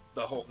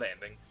 The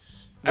ending.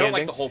 I don't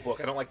like the whole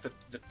book. I don't like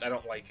I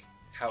don't like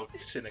how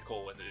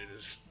cynical it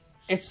is.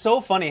 It's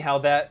so funny how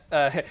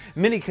that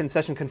mini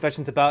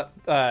confessions about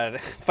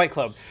Fight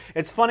Club.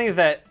 It's funny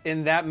that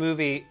in that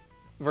movie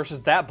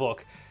versus that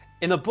book,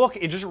 in the book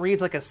it just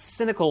reads like a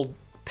cynical,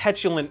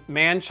 petulant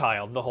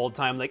man-child the whole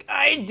time. Like,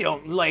 I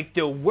don't like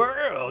the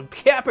world.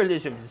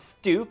 Capitalism is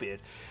stupid.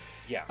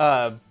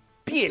 Yeah.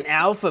 Be an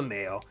alpha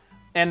male.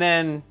 And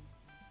then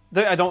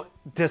I don't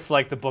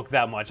dislike the book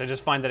that much. I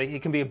just find that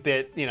it can be a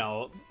bit,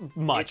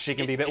 much. It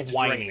can be a bit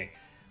whiny. Draining.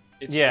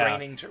 It's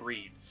draining to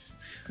read.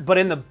 But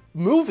in the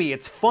movie,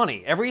 it's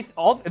funny. And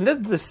they're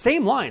the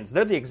same lines.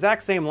 They're the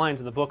exact same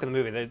lines in the book and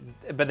the movie.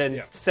 But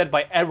then said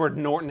by Edward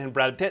Norton and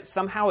Brad Pitt.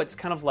 Somehow it's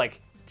kind of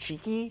like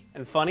cheeky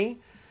and funny.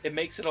 It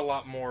makes it a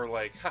lot more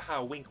like,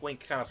 haha, wink,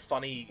 wink, kind of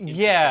funny.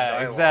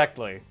 Yeah,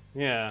 exactly.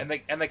 Yeah.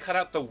 And they cut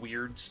out the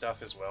weird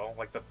stuff as well,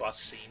 like the bus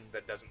scene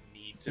that doesn't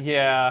need to.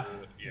 Yeah.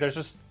 There's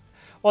just.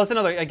 Well, it's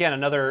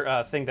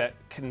another thing that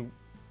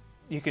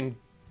you can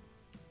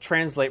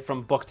translate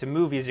from book to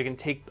movies. You can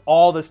take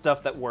all the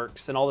stuff that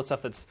works and all the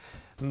stuff that's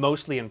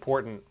mostly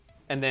important,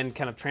 and then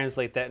kind of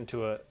translate that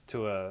into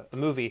a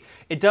movie.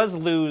 It does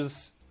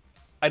lose.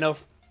 I know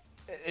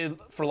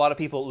for a lot of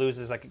people, it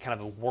loses like a kind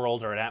of a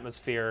world or an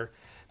atmosphere,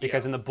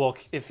 because in the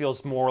book it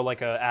feels more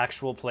like an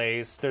actual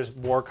place. There's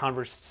more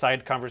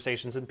side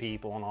conversations and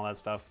people and all that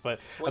stuff. But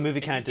a movie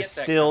kind of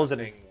distills that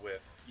kind of thing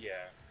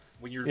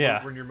when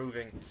you're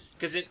moving.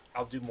 Because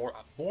I'll do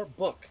more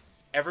book.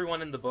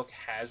 Everyone in the book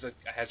has a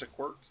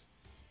quirk.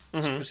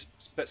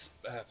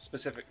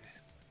 Specific.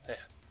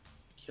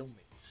 Kill me.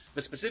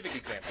 The specific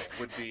example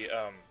would be,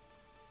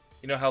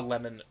 how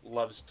Lemon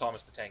loves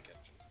Thomas the Tank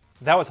Engine.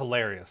 That was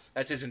hilarious.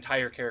 That's his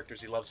entire character.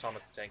 He loves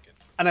Thomas the Tank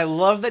Engine. And I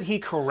love that he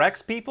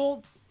corrects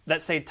people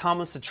that say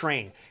Thomas the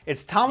Train.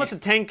 It's Thomas the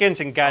Tank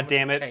Engine.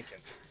 Goddammit.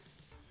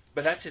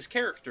 But that's his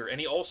character,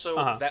 and he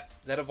also that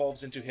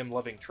evolves into him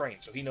loving train.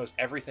 So he knows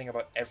everything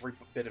about every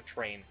bit of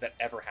train that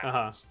ever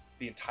happens.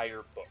 The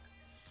entire book.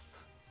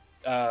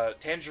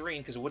 Tangerine,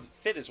 because it wouldn't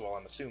fit as well,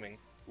 I'm assuming,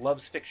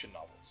 loves fiction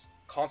novels.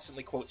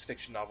 Constantly quotes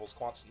fiction novels.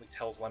 Constantly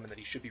tells Lemon that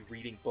he should be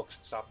reading books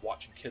and stop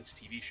watching kids'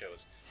 TV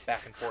shows.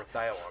 Back and forth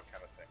dialogue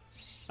kind of thing.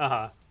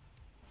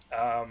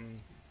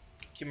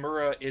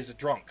 Kimura is a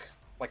drunk,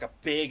 like a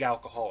big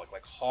alcoholic,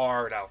 like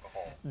hard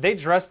alcohol. They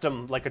dressed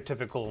him like a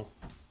typical.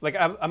 Like,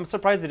 I'm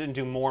surprised they didn't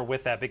do more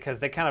with that, because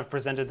they kind of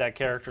presented that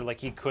character like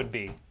he could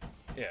be.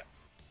 Yeah.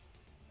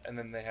 And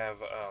then they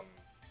have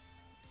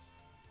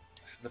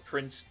the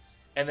prince,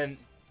 and then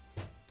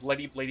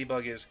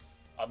Ladybug is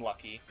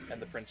unlucky,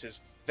 and the prince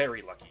is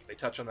very lucky. They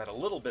touch on that a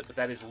little bit, but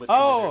that is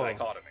literally their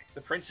dichotomy.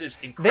 The prince is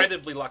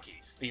incredibly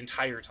lucky the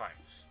entire time.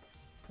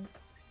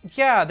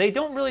 Yeah, they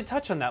don't really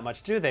touch on that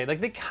much, do they?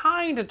 Like, they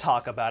kind of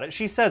talk about it.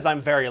 She says, I'm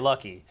very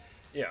lucky.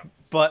 Yeah.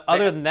 But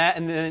other than that,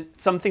 and then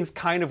some things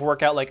kind of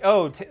work out, like,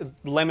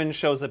 Lemon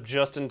shows up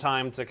just in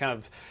time to kind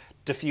of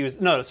diffuse...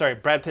 No, sorry,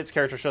 Brad Pitt's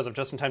character shows up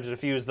just in time to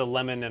diffuse the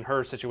Lemon and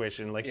her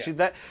situation. Like,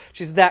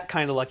 she's that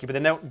kind of lucky, but they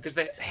don't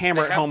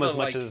hammer it home as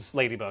much as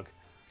Ladybug.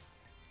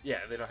 Yeah,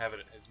 they don't have it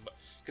as much.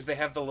 Because they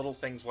have the little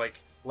things like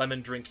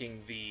Lemon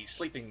drinking the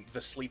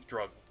sleep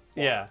drug.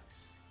 Yeah.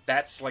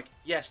 That's like,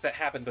 yes, that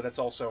happened, but that's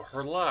also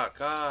her luck,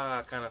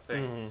 kind of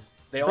thing. Mm-hmm.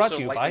 They Brought also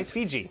to you by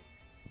Fiji.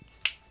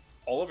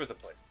 All over the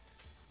place.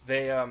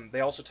 They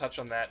also touch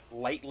on that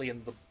lightly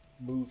in the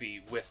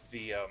movie with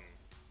the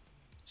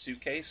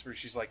suitcase, where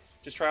she's like,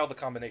 just try all the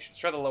combinations.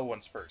 Try the low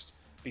ones first.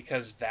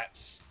 Because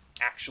that's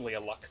actually a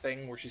luck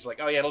thing, where she's like,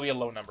 oh yeah, it'll be a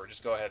low number,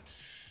 just go ahead.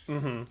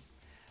 Mm-hmm.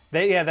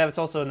 That's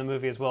also in the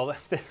movie as well.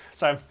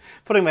 So I'm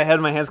putting my head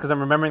in my hands because I'm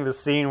remembering the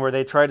scene where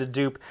they try to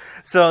dupe.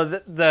 So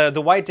the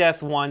White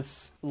Death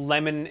wants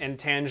Lemon and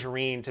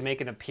Tangerine to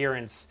make an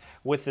appearance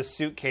with the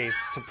suitcase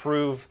to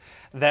prove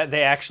that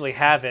they actually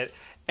have it.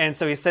 And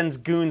so he sends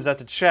goons out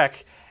to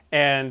check,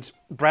 and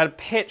Brad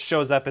Pitt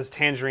shows up as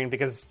Tangerine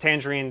because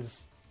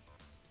Tangerine's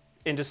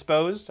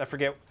indisposed. I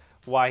forget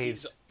why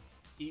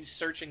he's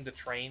searching the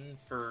train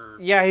for...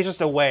 Yeah, he's just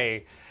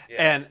away.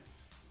 Yeah.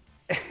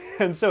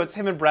 And so it's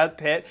him and Brad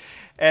Pitt,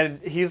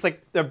 and he's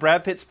like,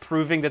 Brad Pitt's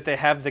proving that they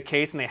have the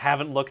case and they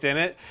haven't looked in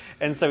it,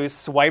 and so he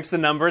swipes the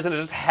numbers and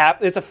it just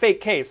it's a fake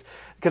case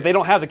because they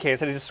don't have the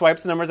case, and he just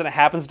swipes the numbers and it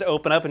happens to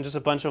open up and just a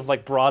bunch of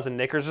like bras and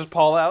knickers just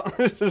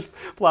just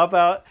plop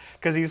out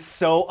because he's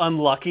so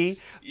unlucky.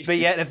 But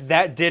yet if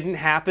that didn't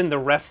happen, the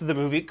rest of the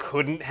movie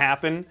couldn't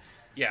happen.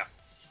 Yeah,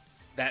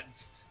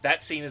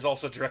 that scene is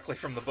also directly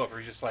from the book where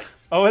he's just like,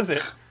 oh, is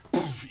it?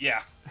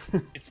 Yeah,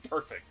 it's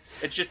perfect.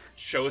 It just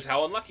shows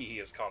how unlucky he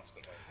is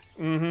constantly.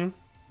 Mm-hmm.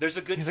 There's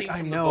a good He's scene like,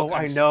 from the book.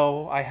 I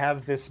know, I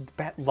have this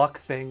bad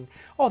luck thing.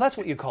 Oh, that's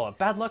what you call it,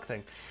 bad luck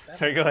thing.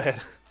 Sorry, go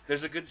ahead.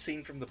 There's a good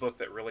scene from the book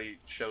that really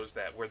shows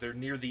that, where they're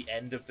near the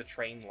end of the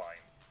train line.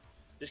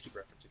 Just keep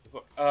referencing the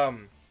book.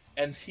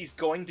 And he's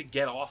going to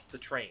get off the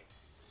train.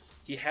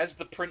 He has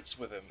the prince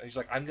with him, and he's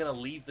like, I'm going to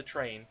leave the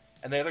train.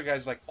 And the other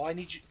guy's like, oh, I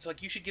need you. It's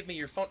like, you should give me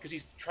your phone, because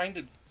he's trying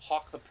to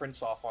hawk the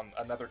prince off on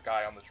another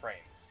guy on the train.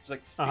 He's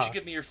like, you should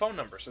give me your phone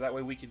number, so that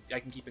way I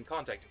can keep in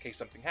contact in case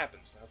something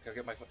happens. Okay, I'll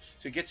get my phone.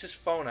 So he gets his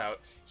phone out.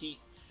 He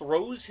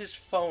throws his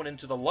phone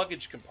into the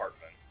luggage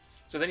compartment.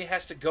 So then he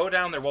has to go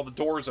down there while the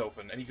door's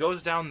open. And he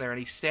goes down there, and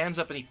he stands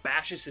up, and he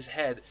bashes his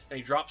head, and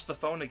he drops the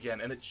phone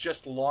again. And it's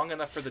just long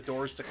enough for the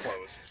doors to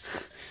close.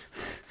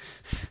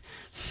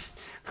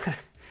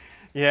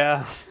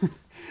 Yeah.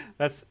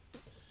 That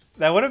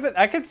would have been...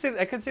 I could see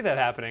that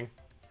happening.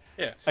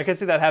 Yeah. I could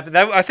see that happen.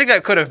 I think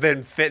that could have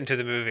been fit into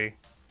the movie.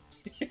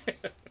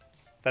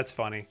 That's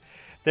funny.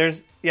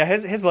 His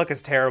look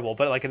is terrible,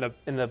 but like in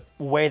the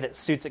way that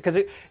suits it. Because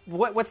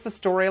what's the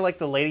story like?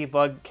 The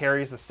ladybug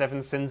carries the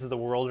 7 sins of the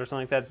world or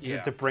something like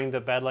that to bring the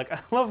bad luck.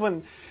 I love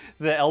when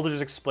the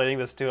elder's explaining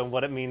this to him,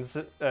 what it means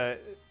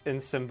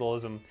in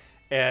symbolism,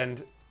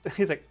 and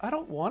he's like, I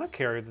don't want to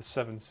carry the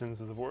 7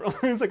 sins of the world.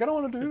 He's like, I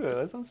don't want to do that.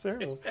 That sounds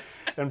terrible.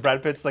 And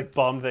Brad Pitt's like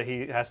bummed that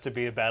he has to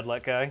be a bad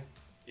luck guy.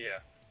 Yeah.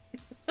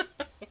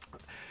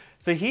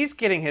 So he's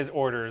getting his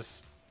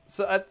orders.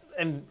 So,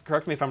 and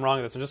correct me if I'm wrong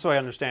on this, just so I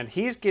understand.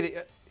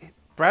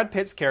 Brad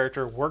Pitt's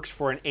character works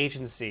for an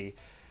agency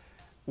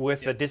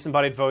with a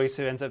disembodied voice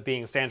who ends up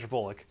being Sandra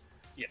Bullock.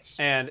 Yes.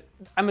 And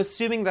I'm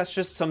assuming that's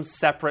just some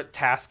separate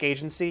task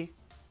agency.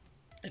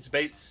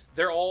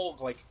 They're all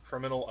like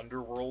criminal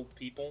underworld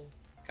people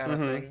kind of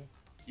thing.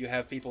 You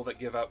have people that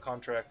give out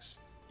contracts,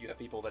 you have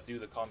people that do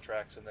the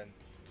contracts, and then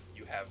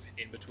you have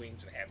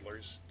in-betweens and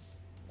handlers.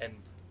 And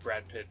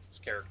Brad Pitt's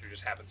character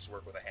just happens to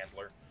work with a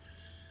handler.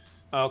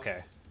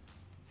 Okay.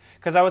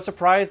 Because I was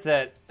surprised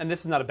that, and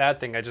this is not a bad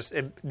thing,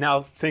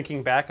 now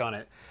thinking back on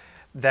it,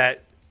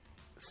 that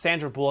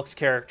Sandra Bullock's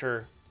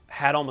character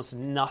had almost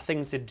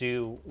nothing to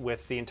do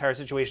with the entire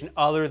situation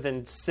other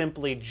than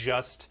simply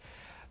just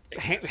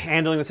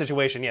handling the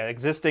situation. Yeah,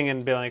 existing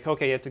and being like,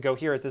 okay, you have to go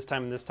here at this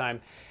time and this time.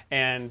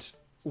 And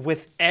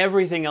with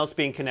everything else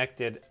being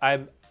connected,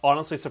 I'm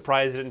honestly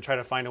surprised they didn't try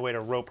to find a way to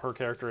rope her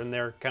character in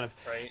there kind of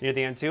near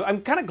the end too.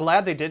 I'm kind of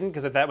glad they didn't,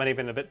 because that might have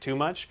been a bit too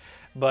much.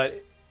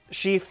 But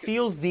she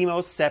feels the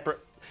most separate.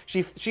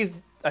 She's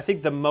I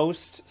think the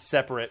most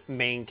separate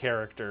main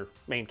cast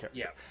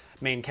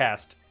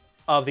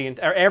of the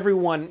entire.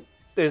 Everyone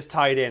is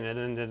tied in,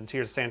 and then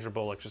here's Sandra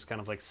Bullock just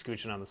kind of like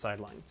scooching on the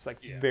sideline. It's like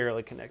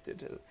barely connected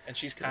to. And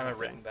she's kind of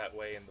written that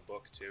way in the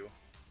book too.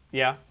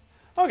 Yeah.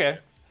 Okay,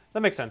 that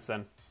makes sense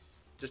then.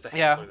 Just a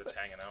handler that's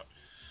hanging out.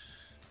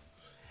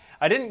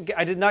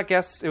 I did not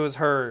guess it was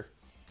her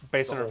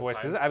based on her voice,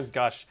 because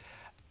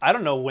I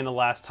don't know when the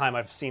last time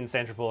I've seen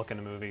Sandra Bullock in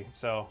a movie.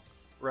 So.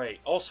 Right.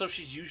 Also,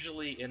 she's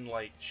usually a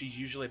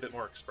bit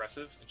more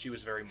expressive, and she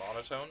was very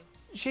monotone.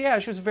 She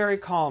was very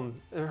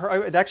calm.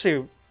 It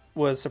actually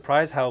was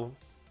surprised how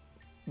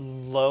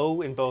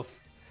low in both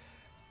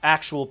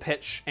actual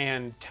pitch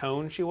and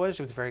tone she was.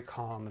 She was very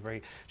calm,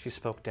 she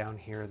spoke down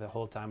here the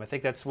whole time. I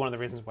think that's one of the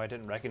reasons why I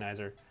didn't recognize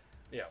her.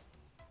 Yeah.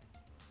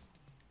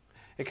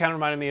 It kind of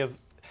reminded me of...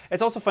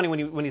 It's also funny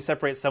when you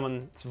separate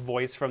someone's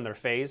voice from their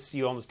face,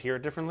 you almost hear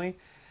it differently.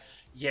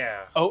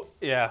 Yeah. Oh,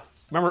 yeah.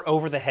 Remember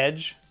Over the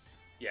Hedge?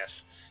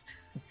 Yes.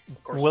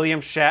 Of course. William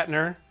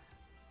Shatner.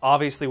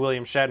 Obviously,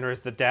 William Shatner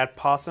is the dad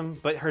possum,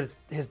 but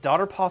his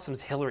daughter possum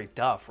is Hilary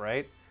Duff,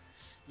 right?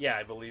 Yeah,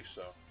 I believe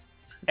so.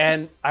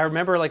 And I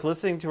remember like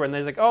listening to her, and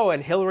there's like, oh,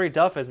 and Hilary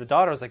Duff as the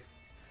daughter. I was like,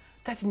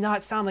 that does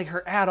not sound like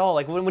her at all.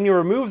 Like when you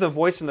remove the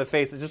voice from the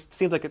face, it just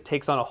seems like it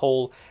takes on a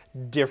whole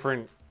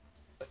different.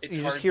 It's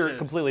you hard just hear to, it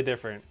completely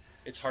different.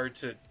 It's hard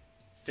to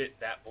fit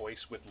that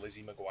voice with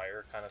Lizzie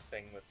McGuire kind of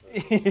thing.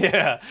 With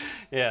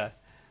yeah.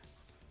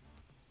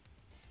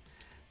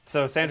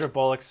 So Sandra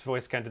Bullock's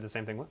voice kind of did the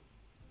same thing.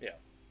 Yeah.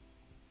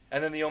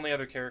 And then the only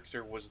other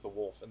character was the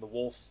wolf, and the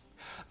wolf.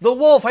 The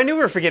wolf. I knew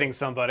we were forgetting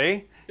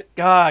somebody.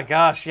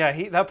 Gosh,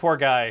 yeah. That poor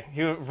guy.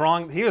 He was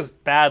wrong. He was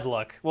bad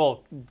luck.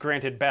 Well,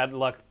 granted, bad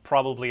luck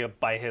probably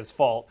by his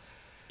fault.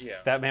 Yeah.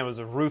 That man was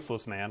a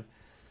ruthless man.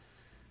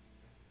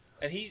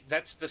 And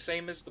that's the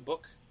same as the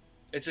book.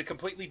 It's a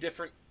completely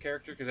different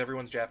character because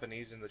everyone's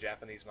Japanese in the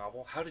Japanese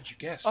novel. How did you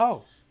guess?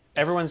 Oh,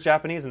 everyone's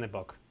Japanese in the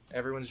book.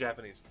 Everyone's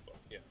Japanese in the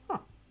book, yeah. Huh.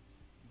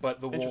 But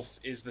the wolf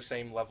is the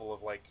same level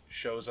of, like,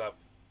 shows up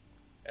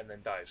and then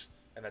dies.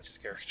 And that's his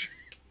character.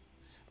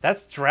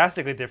 That's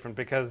drastically different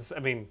because, I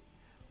mean,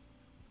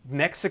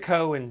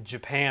 Mexico and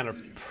Japan are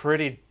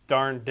pretty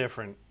darn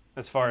different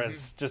as far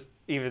as just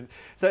even...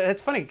 So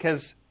it's funny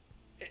because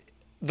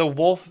the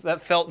wolf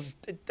that felt...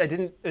 It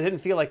didn't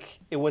feel like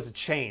it was a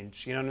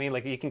change. You know what I mean?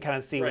 Like, you can kind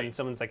of see when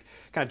someone's, like,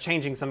 kind of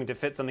changing something to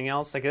fit something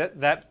else. Like,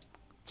 that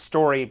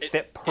story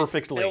fit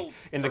perfectly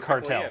in the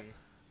cartel.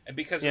 And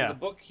because in the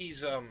book,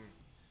 he's...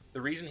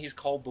 the reason he's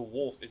called the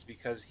wolf is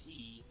because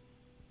he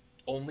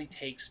only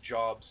takes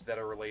jobs that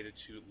are related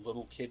to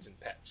little kids and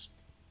pets.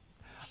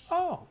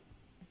 Oh.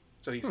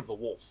 So he's the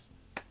wolf.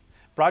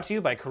 Brought to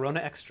you by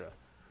Corona Extra.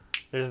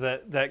 There's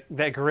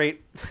that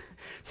great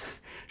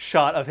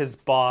shot of his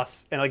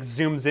boss and like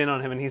zooms in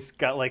on him and he's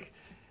got like,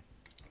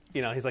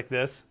 you know, he's like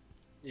this.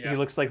 Yeah. He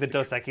looks like the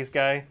Dos Equis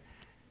guy.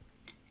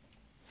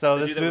 So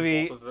they this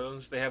movie, both of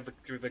those, they have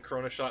the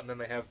Corona shot, and then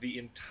they have the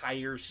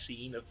entire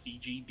scene of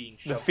Fiji being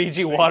shoved. The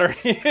Fiji water.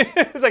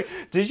 It's like,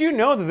 did you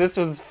know that this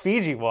was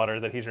Fiji water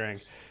that he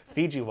drank?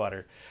 Fiji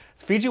water.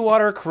 It's Fiji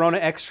water, Corona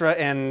Extra,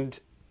 and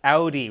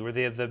Audi were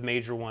the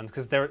major ones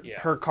because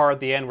her car at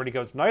the end where he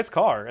goes, nice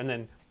car, and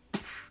then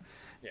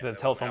the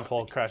telephone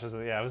pole crashes.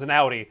 Yeah, it was an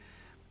Audi,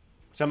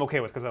 which I'm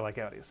okay with because I like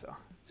Audis. So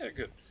yeah,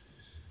 good.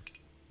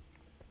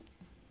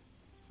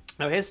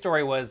 Now his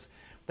story was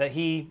that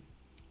he,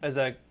 as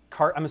a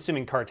I'm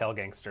assuming cartel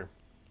gangster.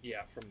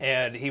 Yeah,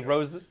 and he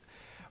rose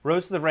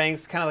to the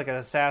ranks, kind of like an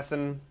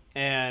assassin,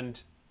 and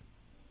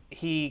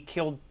he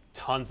killed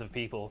tons of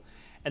people,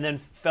 and then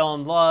fell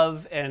in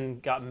love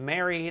and got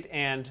married.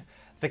 And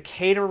the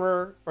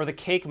caterer or the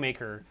cake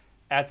maker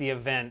at the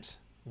event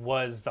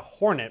was the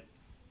Hornet.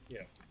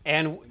 Yeah.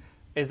 And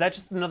is that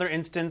just another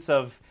instance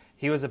of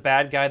he was a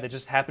bad guy that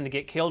just happened to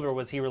get killed, or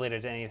was he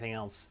related to anything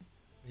else?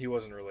 He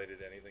wasn't related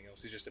to anything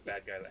else. He's just a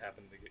bad guy that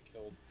happened to get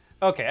killed.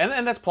 Okay,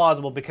 and that's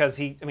plausible because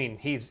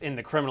he's in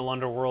the criminal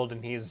underworld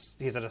and he's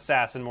an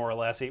assassin more or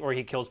less, or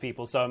he kills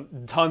people. So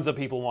tons of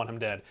people want him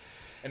dead.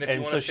 And if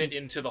you want to fit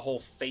into the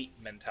whole fate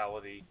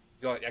mentality,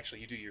 go ahead.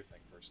 Actually, you do your thing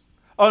first.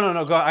 Oh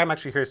no, go. I'm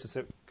actually curious to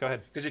see. Go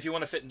ahead. Because if you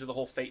want to fit into the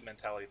whole fate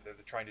mentality that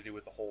they're trying to do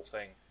with the whole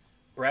thing,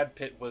 Brad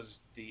Pitt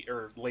was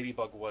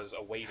Ladybug was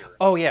a waiter.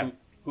 Oh yeah.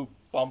 Who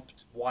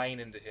bumped wine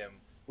into him,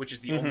 which is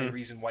the only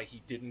reason why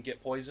he didn't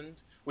get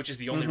poisoned. Which is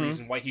the only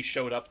reason why he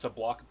showed up to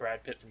block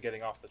Brad Pitt from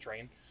getting off the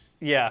train.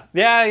 Yeah.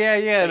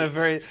 And a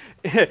very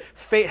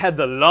fate had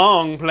the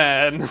long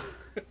plan.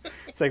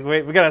 It's like,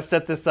 wait, we gotta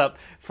set this up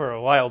for a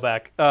while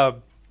back.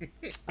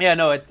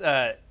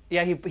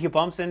 He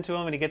bumps into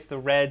him and he gets the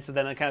red. So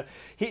then it kind of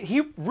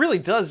he really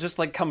does just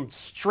like come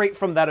straight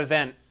from that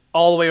event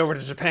all the way over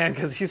to Japan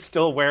because he's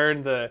still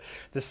wearing the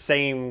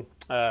same.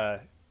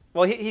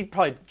 He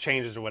probably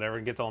changes or whatever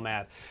and gets all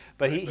mad,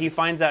 but he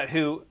finds out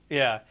who.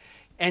 Yeah,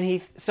 and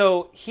he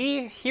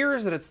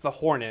hears that it's the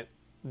Hornet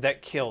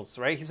that kills,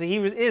 right? So he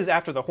is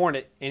after the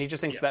Hornet, and he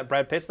just thinks that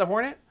Brad Pitt's the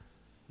Hornet?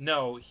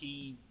 No,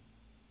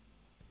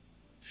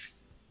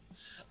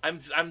 I'm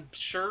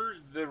sure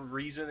the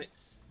reason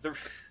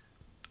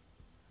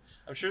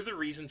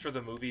for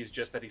the movie is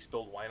just that he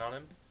spilled wine on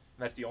him, and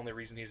that's the only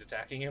reason he's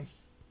attacking him.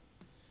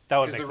 That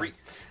would make sense.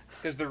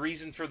 Because the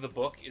reason for the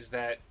book is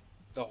that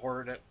the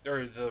Hornet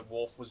or the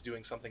wolf was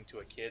doing something to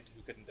a kid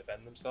who couldn't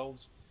defend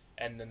themselves,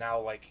 and now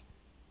like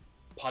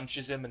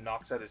punches him and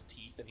knocks out his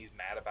teeth, and he's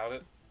mad about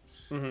it.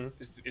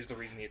 Is the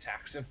reason he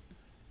attacks him.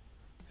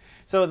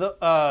 So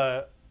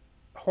the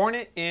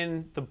Hornet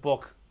in the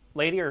book,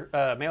 lady or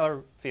male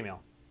or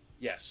female?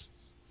 Yes,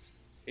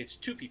 it's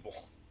two people.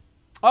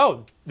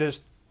 Oh,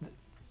 there's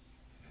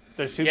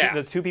two.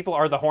 The two people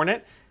are the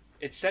Hornet.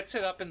 It sets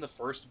it up in the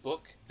first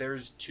book.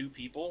 There's two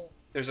people,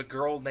 there's a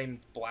girl named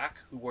Black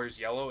who wears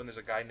yellow, and there's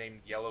a guy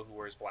named Yellow who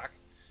wears black.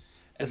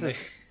 And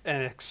this is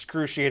an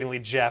excruciatingly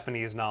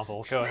Japanese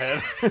novel. Go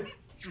ahead.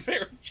 It's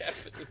very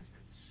Japanese.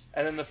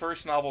 And in the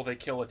first novel, they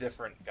kill a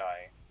different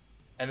guy.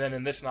 And then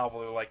in this novel,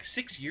 they're like,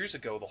 6 years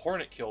ago, the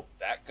Hornet killed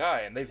that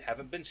guy, and they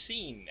haven't been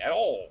seen at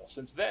all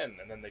since then.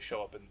 And then they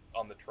show up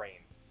on the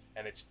train,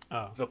 and it's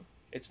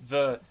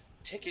the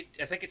ticket.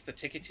 I think it's the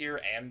ticketeer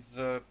and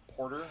the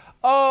porter.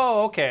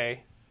 Oh,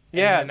 okay.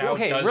 Yeah.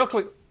 Okay. Real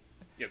quick.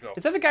 Yeah, go.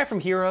 Is that the guy from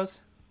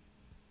Heroes?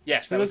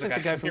 Yes, that was the guy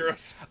from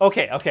Heroes.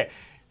 Okay. Okay.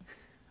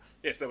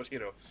 Yes, that was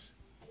Hiro.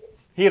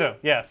 Hiro,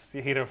 yes,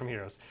 Hiro from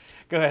Heroes.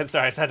 Go ahead.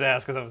 Sorry, I just had to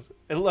ask because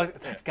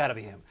that's got to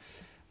be him.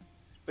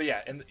 But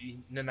yeah, and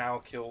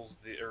Nanao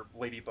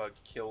Ladybug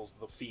kills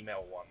the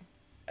female one,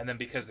 and then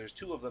because there's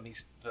two of them,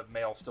 the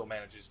male still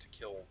manages to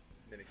kill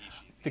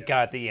Minagishi. The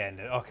guy at the end.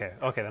 Okay,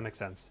 that makes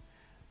sense.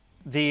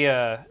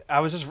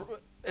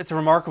 It's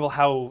remarkable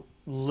how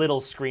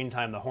little screen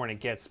time the Hornet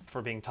gets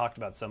for being talked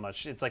about so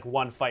much. It's like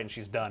one fight and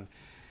she's done.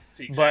 It's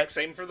the exact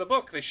same for the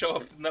book. They show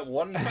up in that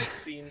one fight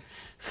scene.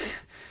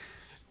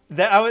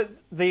 The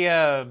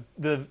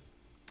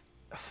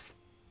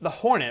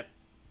Hornet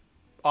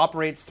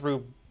operates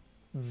through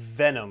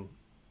venom.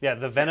 Yeah,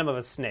 the venom of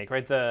a snake,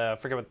 right? I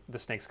forget what the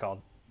snake's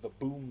called. The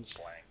boom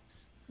slang.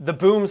 The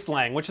boom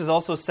slang, which is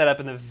also set up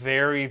in the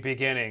very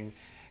beginning,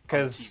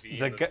 because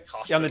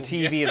on the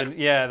TV,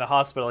 the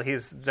hospital,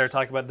 they're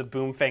talking about the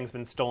boom fang's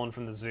been stolen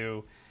from the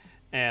zoo,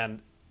 and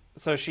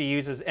so she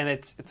uses, and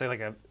it's like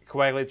a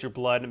coagulates your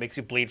blood and it makes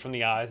you bleed from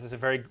the eyes.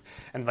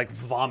 And like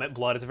vomit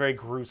blood. It's a very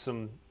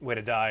gruesome way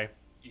to die.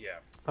 Yeah.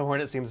 The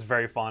Hornet seems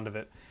very fond of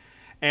it.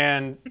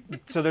 And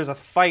so there's a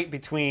fight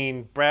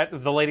between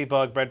the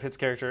Ladybug, Brad Pitt's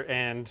character,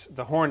 and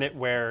the Hornet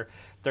where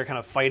they're kind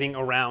of fighting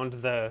around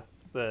the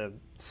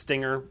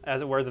stinger,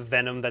 as it were, the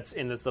venom that's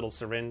in this little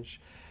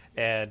syringe.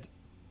 And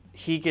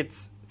she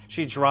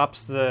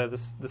drops the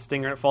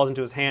stinger and it falls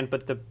into his hand,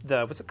 but the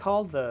what's it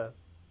called? The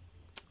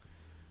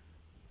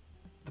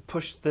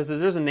push,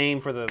 there's a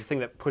name for the thing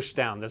that pushed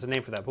down. There's a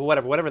name for that, but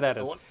whatever that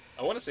is.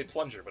 I want to say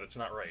plunger, but it's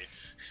not right.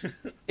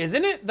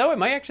 Isn't it? Though it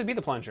might actually be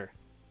the plunger.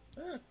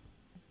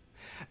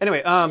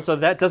 Anyway, so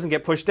that doesn't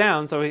get pushed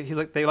down. So he's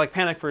like, they like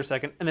panic for a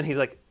second, and then he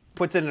like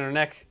puts it in her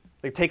neck,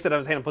 like takes it out of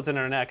his hand and puts it in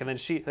her neck, and then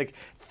she like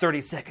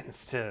 30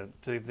 seconds to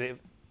the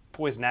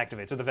poison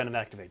activates or the venom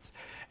activates,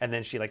 and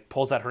then she like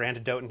pulls out her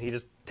antidote and he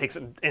just takes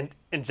it and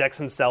injects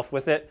himself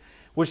with it,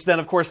 which then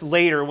of course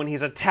later when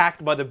he's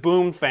attacked by the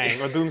boom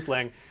fang or boom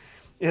slang.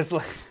 Is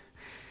like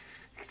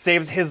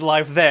saves his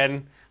life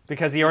then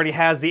because he already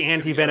has the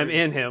anti-venom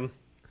in him.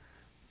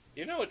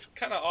 You know, it's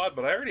kind of odd,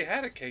 but I already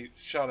had a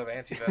shot of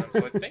anti-venom,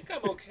 so I think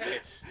I'm okay.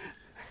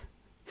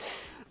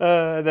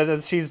 Then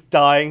as she's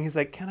dying, he's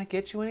like, "Can I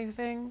get you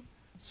anything?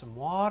 Some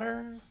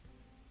water?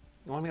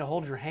 You want me to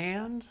hold your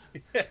hand?"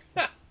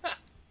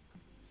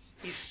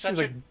 He's such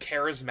a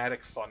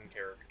charismatic, fun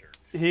character.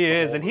 He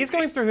is, and he's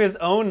going through his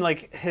own,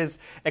 like, his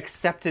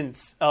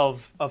acceptance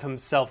of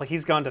himself. Like,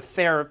 he's gone to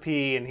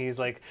therapy, and he's,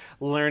 like,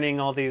 learning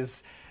all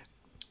these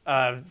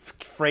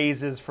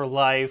phrases for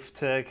life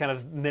to kind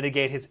of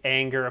mitigate his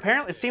anger.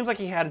 Apparently, it seems like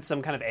he had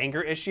some kind of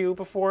anger issue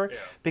before,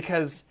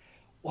 because,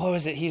 what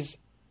was it?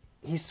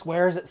 He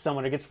swears at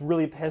someone or gets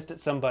really pissed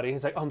at somebody.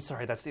 He's like, "Oh, I'm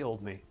sorry, that's the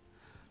old me."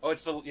 Oh,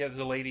 it's the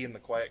lady in the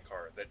quiet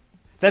car that...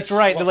 That's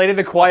right, the lady in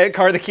the quiet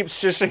car that keeps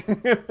shushing.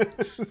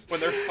 When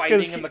they're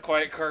fighting in the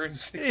quiet car.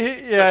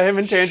 Him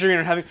and Tangerine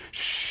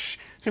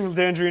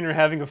are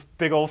having a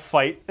big old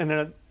fight, and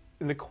then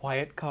in the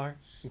quiet car,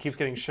 he keeps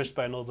getting shushed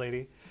by an old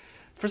lady.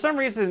 For some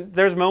reason,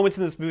 there's moments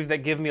in this movie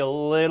that give me a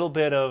little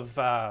bit of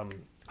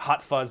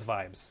Hot Fuzz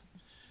vibes.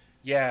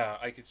 Yeah,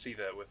 I could see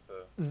that with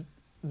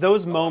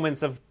those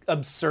moments of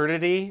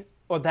absurdity,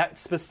 or that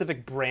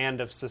specific brand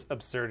of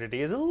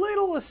absurdity, is a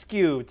little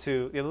askew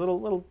to a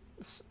little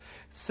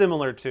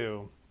similar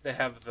to they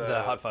have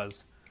the Hot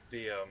Fuzz.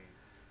 The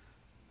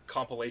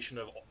compilation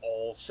of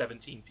all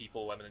 17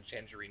 people Lemon and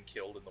Tangerine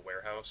killed in the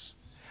warehouse.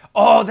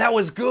 Oh, that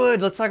was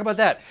good. Let's talk about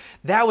that.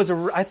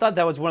 I thought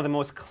that was one of the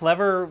most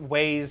clever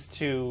ways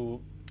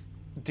to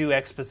do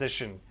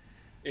exposition.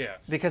 Yeah.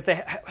 Because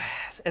and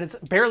it's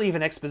barely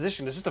even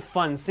exposition. It's just a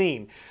fun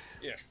scene.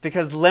 Yeah.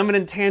 Because Lemon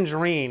and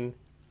Tangerine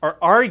are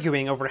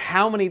arguing over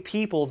how many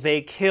people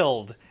they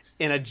killed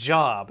in a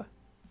job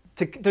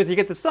to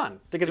get the sun.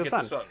 To get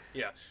the sun.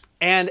 Yeah.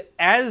 And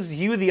as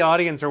you, the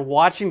audience, are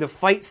watching the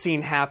fight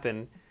scene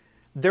happen,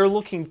 they're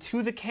looking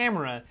to the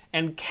camera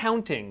and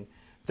counting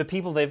the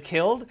people they've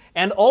killed,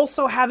 and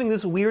also having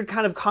this weird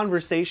kind of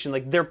conversation.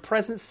 Like, their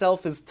present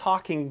self is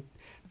talking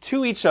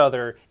to each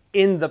other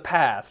in the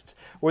past,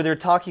 where they're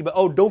talking about,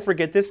 "Oh, don't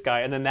forget this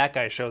guy," and then that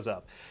guy shows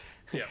up.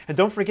 Yeah. And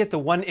don't forget the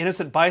one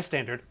innocent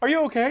bystander. "Are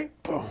you okay?"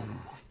 Boom.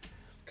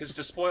 Because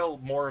to spoil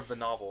more of the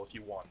novel, if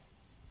you want,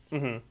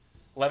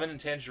 Lemon and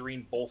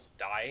Tangerine both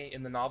die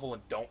in the novel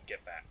and don't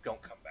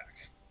come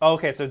back. Oh,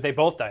 okay, so they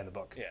both die in the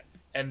book. Yeah,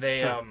 and they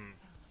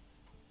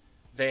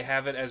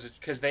have it as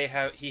because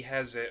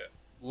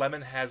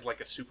Lemon has like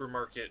a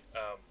supermarket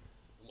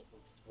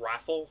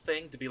raffle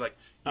thing to be like,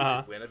 you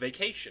could win a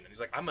vacation. And he's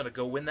like, I'm going to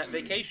go win that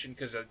vacation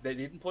because they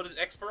didn't put an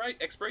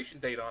expiration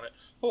date on it.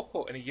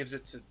 And he gives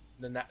it to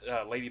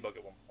Ladybug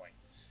at one point.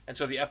 And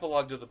so the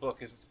epilogue to the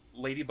book is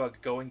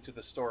Ladybug going to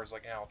the store. Is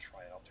like, I'll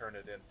try it. I'll turn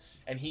it in.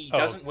 And he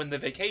doesn't win the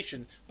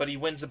vacation, but he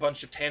wins a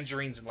bunch of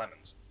tangerines and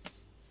lemons.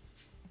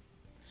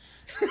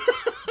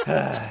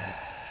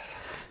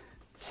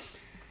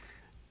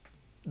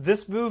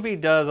 This movie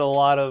does a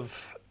lot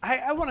of...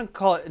 I wouldn't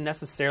call it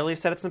necessarily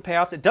setups and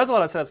payoffs. It does a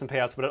lot of setups and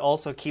payoffs, but it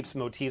also keeps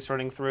motifs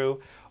running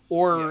through,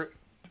 or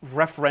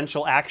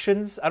referential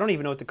actions. I don't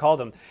even know what to call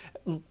them.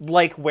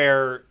 Like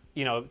where,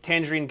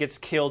 Tangerine gets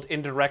killed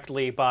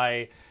indirectly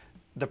by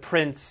the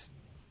prince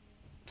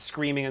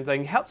screaming and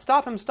saying, "Help,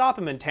 stop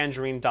him," and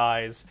Tangerine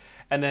dies.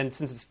 And then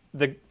since it's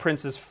the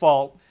prince's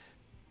fault,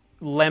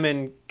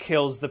 Lemon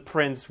kills the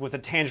prince with a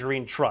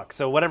tangerine truck.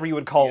 So whatever you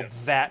would call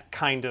that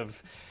kind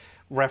of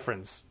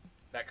reference.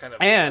 That kind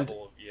of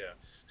level of,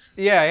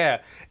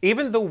 Yeah.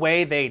 Even the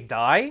way they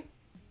die,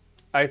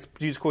 I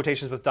use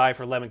quotations with die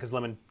for Lemon because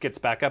Lemon gets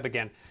back up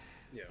again.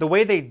 Yeah. The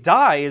way they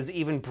die is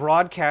even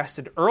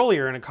broadcasted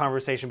earlier in a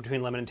conversation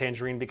between Lemon and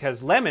Tangerine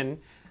because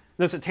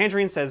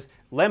Tangerine says,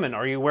 "Lemon,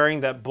 are you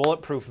wearing that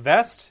bulletproof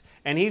vest?"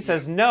 And he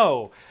says,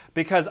 "No,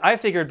 because I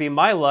figured it'd be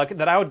my luck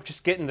that I would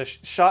just get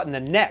shot in the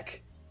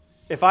neck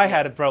if I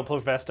had a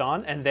bulletproof vest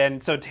on." And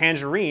then, so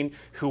Tangerine,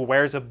 who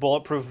wears a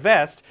bulletproof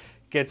vest,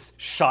 gets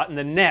shot in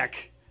the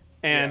neck.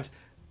 And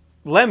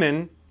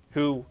Lemon,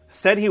 who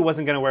said he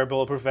wasn't going to wear a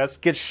bulletproof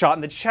vest, gets shot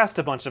in the chest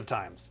a bunch of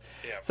times.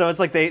 Yeah. So it's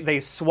like they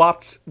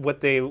swapped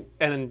what they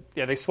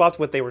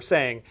were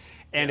saying,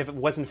 and if it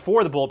wasn't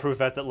for the bulletproof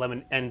vest that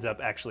Lemon ends up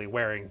actually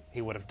wearing,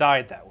 he would have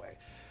died that way.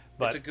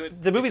 But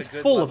the movie's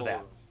full of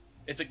that.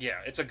 It's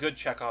a good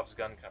Chekhov's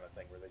gun kind of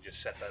thing where they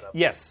just set that up.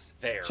 Yes,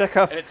 there.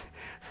 Chekhov,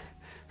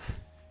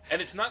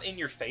 and it's not in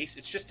your face.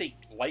 It's just a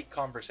light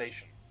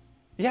conversation.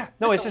 Yeah,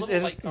 no, it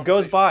just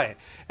goes by,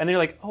 and then you're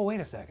like, oh, wait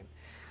a second.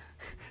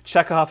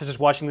 Chekhov is just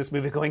watching this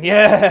movie going,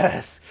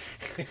 yes,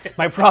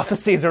 my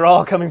prophecies are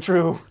all coming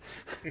true.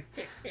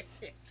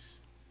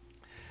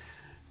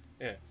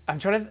 Yeah. I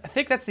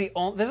think that's the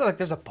only,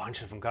 there's a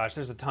bunch of them, gosh,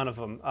 there's a ton of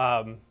them.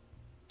 But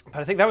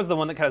I think that was the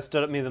one that kind of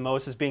stood out to me the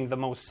most as being the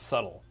most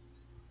subtle.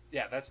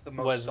 Yeah, that's the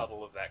most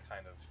subtle of that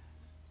kind of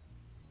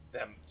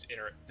them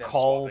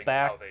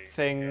callback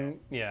thing.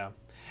 Yeah.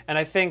 And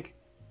I think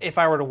if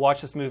I were to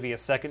watch this movie a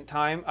second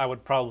time, I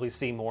would probably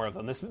see more of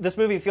them. This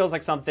movie feels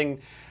like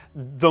something,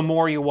 the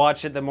more you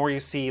watch it, the more you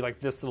see like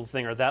this little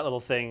thing or that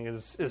little thing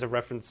is a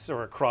reference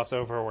or a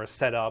crossover or a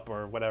setup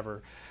or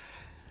whatever.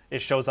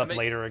 It shows up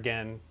later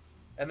again.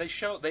 And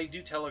they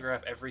do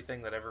telegraph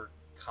everything that ever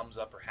comes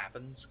up or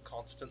happens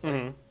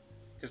constantly.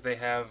 Because they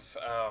have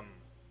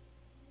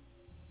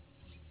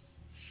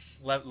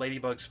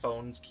Ladybug's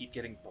phones keep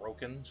getting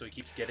broken, so he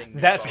keeps getting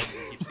new phones. And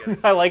keeps getting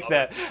I like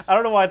that. I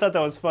don't know why I thought that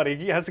was funny.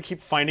 He has to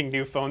keep finding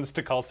new phones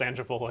to call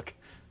Sandra Bullock.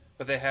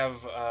 But they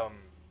have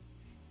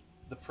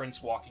the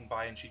prince walking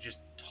by, and she just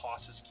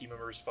tosses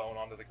Kimimura's phone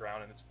onto the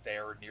ground, and it's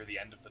there near the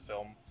end of the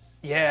film.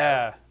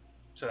 Yeah.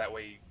 So that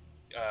way,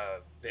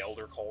 the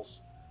elder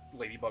calls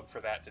Ladybug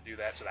for that to do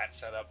that, so that's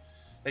set up.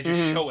 They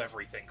just show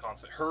everything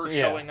constantly. Her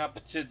showing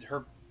up to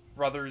her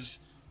brother's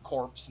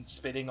corpse and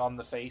spitting on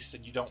the face,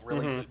 and you don't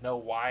really know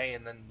why,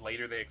 and then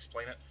later they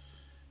explain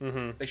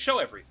it. They show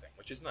everything,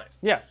 which is nice.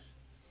 Yeah.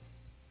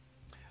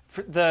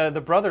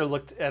 The brother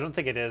looked, I don't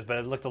think it is, but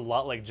it looked a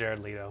lot like Jared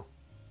Leto.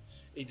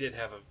 He did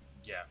have a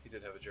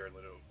Jared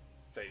Leto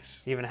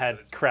face. He even had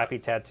crappy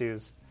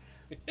tattoos.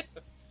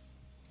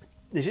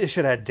 It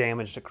should have had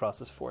damaged across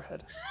his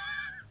forehead.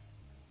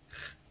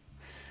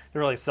 It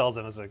really sells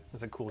him as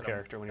a cool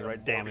character when you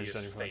write damaged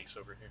on your face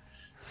over here.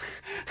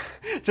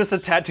 Just a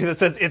tattoo that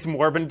says "It's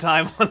Morbin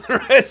time" on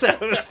the right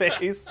side of his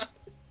face.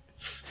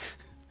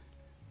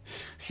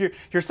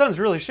 Your son's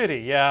really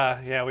shitty.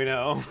 Yeah, we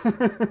know.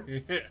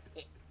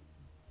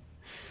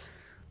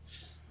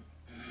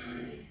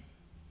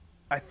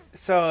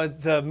 So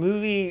the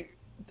movie...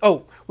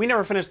 Oh, we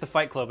never finished the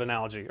Fight Club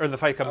analogy, or the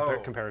Fight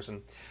Club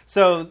comparison.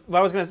 So what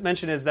I was going to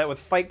mention is that with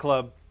Fight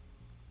Club,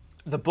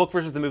 the book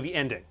versus the movie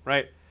ending,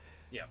 right?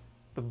 Yeah.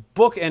 The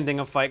book ending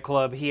of Fight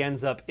Club, he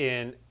ends up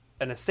in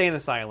an insane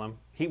asylum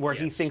where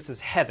he thinks is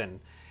heaven,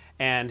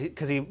 and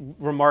because he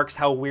remarks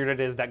how weird it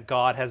is that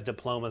God has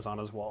diplomas on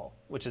his wall,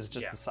 which is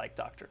just the psych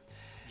doctor.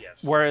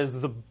 Yes.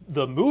 Whereas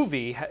the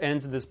movie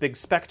ends in this big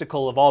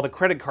spectacle of all the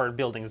credit card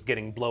buildings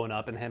getting blown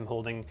up and him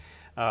holding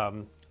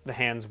the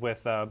hands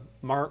with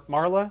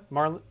Marla,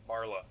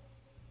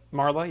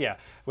 yeah,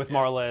 with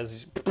Marla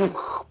as...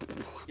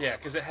 Yeah,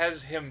 because it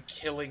has him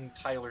killing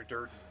Tyler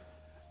Durden.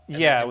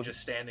 And him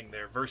just standing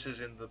there,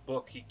 versus in the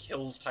book, he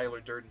kills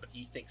Tyler Durden, but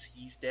he thinks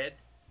he's dead.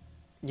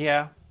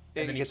 Yeah,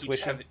 and then he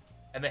keeps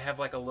and they have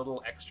like a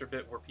little extra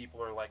bit where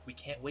people are like, "We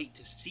can't wait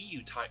to see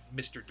you,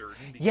 Mr.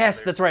 Durden."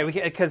 Yes, that's right.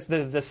 Because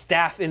the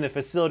staff in the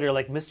facility are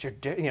like, "Mr.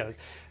 Durden,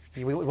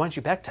 we want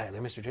you back,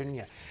 Tyler, Mr. Durden."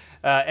 Yeah,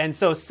 and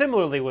so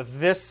similarly with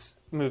this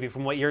movie,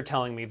 from what you're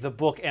telling me, the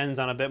book ends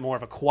on a bit more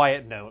of a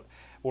quiet note,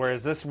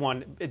 whereas this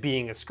one,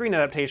 being a screen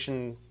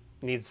adaptation,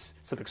 needs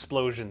some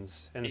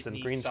explosions and some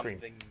green screen.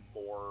 Something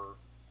more.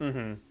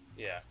 Mm-hmm.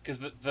 Yeah, because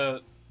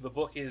the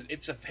book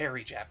it's a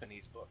very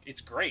Japanese book.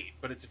 It's great,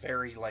 but it's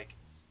very like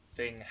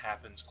thing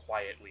happens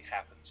quietly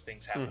happens.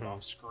 Things happen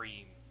off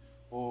screen.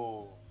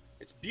 Oh,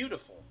 it's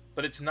beautiful,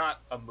 but it's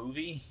not a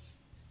movie.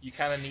 You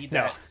kind of need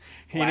that.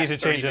 You need to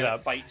change it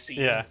up. Fight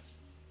scene. Yeah.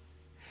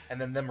 And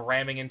then them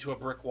ramming into a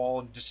brick wall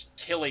and just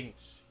killing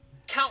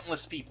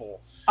countless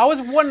people. I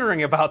was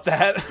wondering about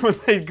that when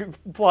they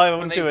fly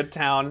into a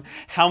town.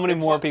 How many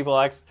more people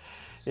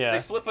Yeah. They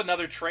flip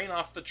another train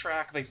off the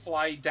track. They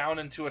fly down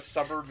into a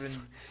suburb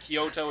in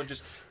Kyoto and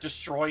just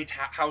destroy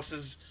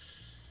houses.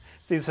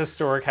 These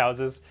historic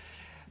houses,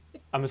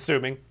 I'm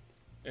assuming.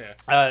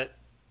 Yeah.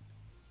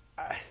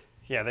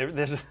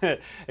 There's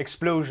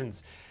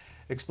explosions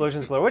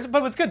galore.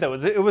 But what's good, though,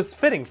 is it was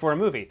fitting for a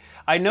movie.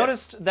 I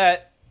noticed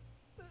that...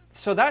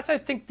 So that's, I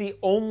think, the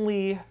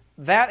only...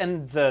 That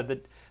and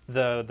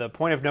the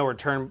point of no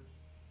return,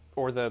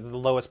 or the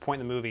lowest point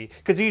in the movie.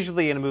 Because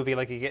usually in a movie,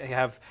 like, you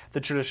have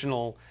the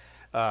traditional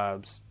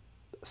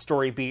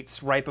story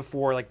beats right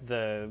before, like,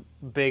 the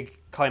big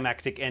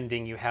climactic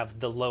ending. You have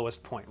the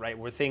lowest point, right,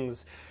 where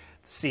things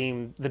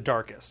seem the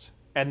darkest.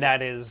 And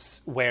that is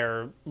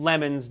where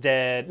Tangerine's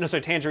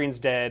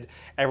dead.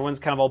 Everyone's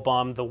kind of all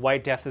bummed. The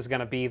White Death is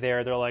going to be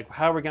there. They're like,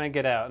 how are we going to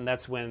get out? And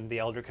that's when the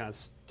Elder kind of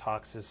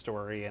talks his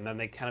story. And then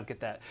they kind of get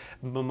that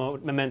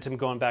momentum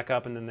going back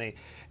up. And then they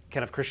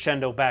kind of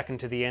crescendo back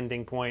into the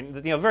ending point.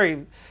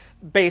 Very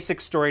basic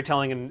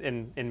storytelling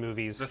in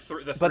movies. The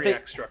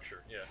three-act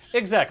structure, yeah.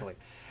 Exactly.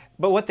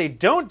 But what they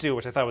don't do,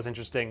 which I thought was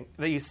interesting,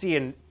 that you see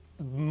in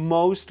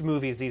most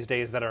movies these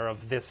days that are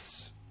of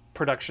this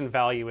production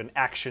value and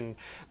action.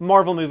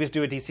 Marvel movies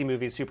do it, DC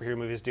movies, superhero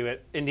movies do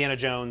it. Indiana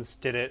Jones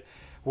did it,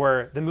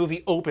 where the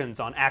movie opens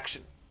on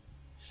action.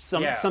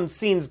 Some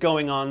scenes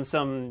going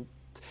on,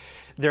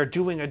 they're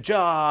doing a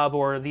job,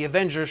 or the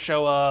Avengers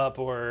show up,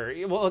 or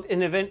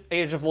in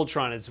Age of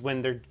Ultron is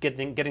when they're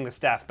getting the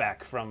staff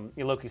back from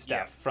Loki's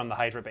staff from the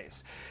Hydra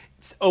base.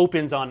 It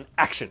opens on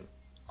action.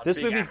 This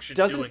movie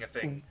doesn't doing a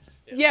thing.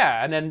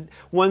 Yeah, and then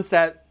once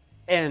that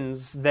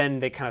ends,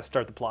 then they kind of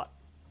start the plot,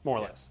 more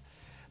or less.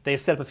 They've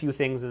set up a few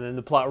things, and then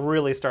the plot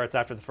really starts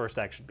after the first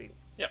action beat.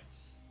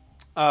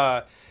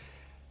 Yeah.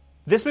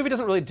 This movie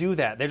doesn't really do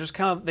that. They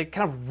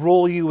kind of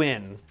roll you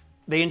in.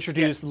 They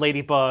introduce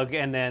Ladybug,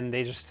 and then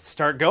they just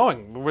start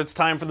going. It's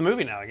time for the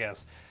movie now, I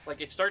guess. Like,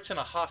 it starts in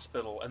a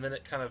hospital, and then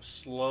it kind of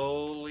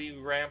slowly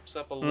ramps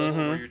up a little,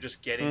 where you're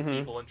just getting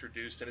people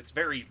introduced, and it's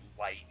very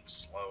light and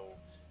slow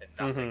and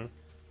nothing.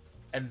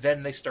 And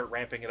then they start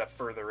ramping it up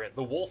further in.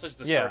 The wolf is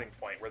the starting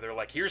point, where they're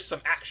like, here's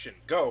some action,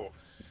 go.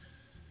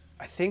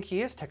 I think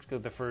he is technically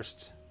the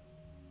first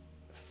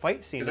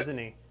fight scene, isn't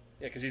he?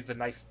 Yeah, because he's the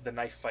knife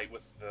fight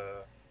with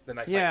the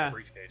knife fight in the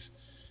briefcase.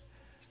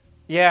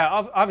 Yeah,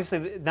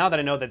 obviously, now that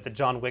I know that the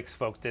John Wick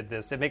folks did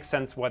this, it makes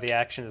sense why the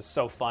action is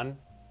so fun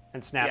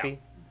and snappy. Yeah.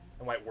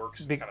 And why it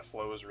works, it kind of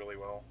flows really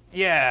well.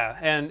 Yeah,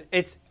 and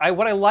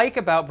what I like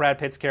about Brad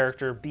Pitt's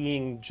character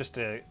being just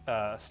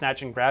a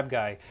snatch and grab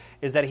guy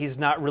is that he's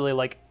not really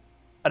like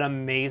an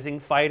amazing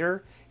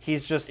fighter.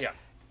 He's just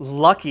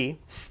lucky,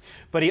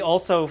 but he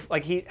also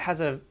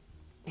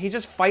he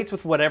just fights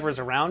with whatever's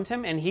around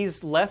him, and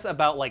he's less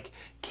about like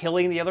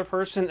killing the other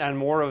person and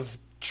more of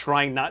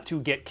trying not to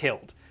get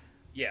killed.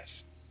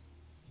 Yes.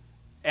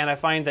 And I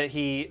find that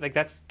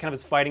that's kind of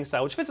his fighting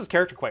style, which fits his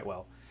character quite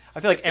well. I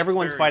feel like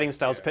everyone's fighting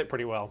styles fit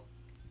pretty well.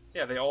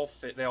 Yeah, they all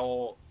fit. They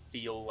all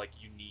feel like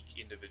unique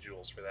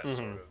individuals for that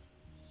sort of.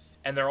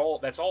 And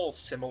that's all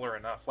similar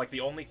enough. Like,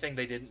 the only thing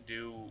they didn't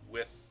do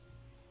with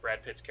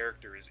Brad Pitt's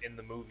character is in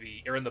the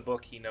movie or in the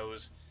book he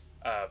knows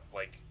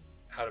like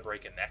how to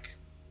break a neck.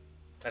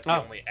 That's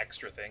the only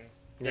extra thing.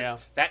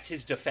 That's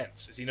his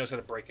defense, is he knows how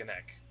to break a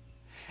neck.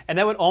 And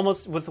that would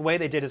almost, with the way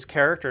they did his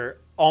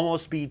character,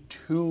 almost be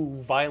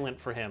too violent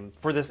for him,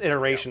 for this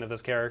iteration of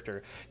this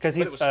character. Because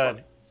he's... But it was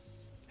funny.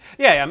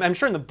 Yeah, I'm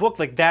sure in the book,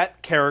 like,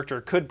 that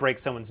character could break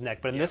someone's neck.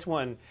 But in this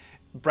one,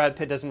 Brad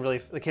Pitt doesn't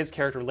really... Like, his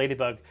character,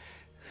 Ladybug,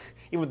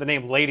 even with the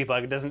name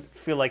Ladybug, it doesn't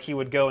feel like he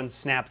would go and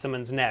snap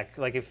someone's neck.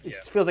 Like, it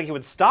feels like he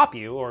would stop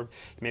you, or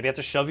maybe have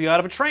to shove you out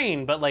of a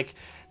train. But, like,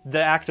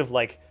 the act of,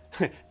 like,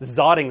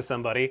 zodding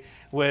somebody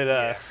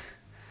would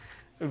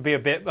be a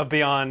bit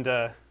beyond...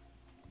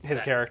 his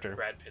character,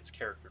 Brad Pitt's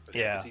character, for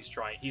that, because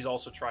he's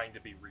also trying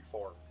to be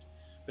reformed.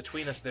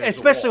 Between us, there's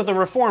especially with the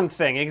reformed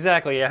thing,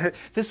 exactly. Yeah,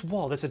 this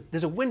wall,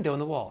 there's a window in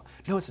the wall.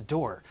 No, it's a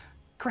door.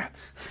 Crap.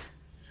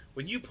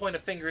 When you point a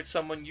finger at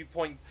someone, you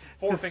point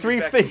fingers three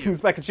back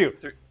fingers back at you.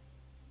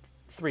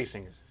 Three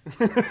fingers.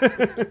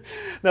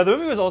 Now, the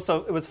movie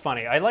was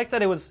funny. I like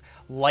that it was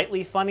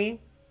lightly funny,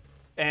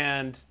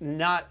 and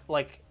not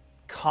like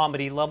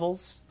comedy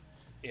levels.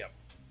 Yeah,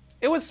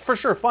 it was for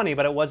sure funny,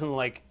 but it wasn't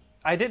like.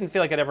 I didn't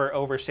feel like it ever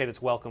overstayed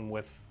its welcome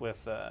with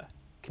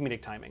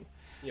comedic timing.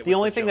 Yeah, the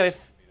only thing that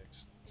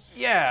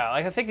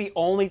I think the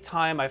only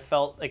time I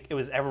felt like it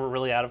was ever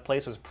really out of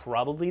place was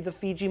probably the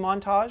Fiji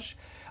montage.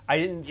 I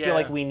didn't feel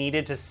like we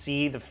needed to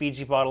see the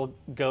Fiji bottle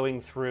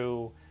going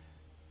through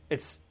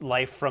its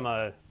life from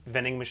a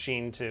vending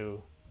machine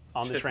to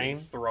on the train.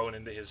 Thrown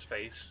into his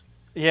face.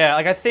 Yeah,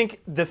 like I think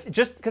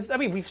just because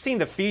we've seen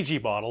the Fiji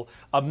bottle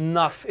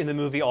enough in the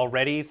movie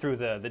already through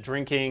the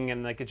drinking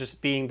and like it just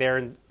being there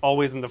and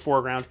always in the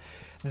foreground,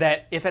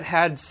 that if it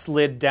had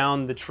slid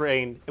down the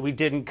train, we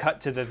didn't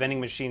cut to the vending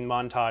machine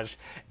montage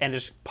and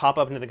just pop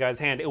up into the guy's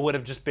hand, it would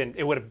have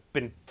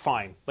been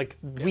fine. Like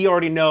we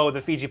already know the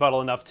Fiji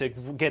bottle enough to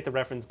get the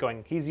reference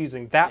going. He's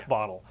using that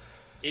bottle.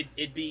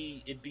 It'd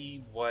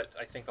be what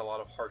I think a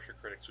lot of harsher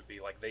critics would be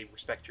like. They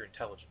respect your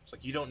intelligence.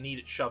 Like you don't need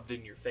it shoved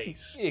in your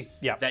face.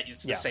 Yeah, that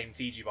it's the same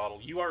Fiji bottle.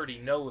 You already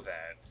know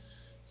that.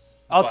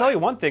 I'll tell you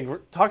one thing.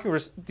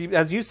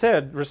 As you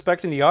said,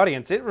 respecting the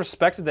audience, it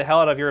respected the hell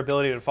out of your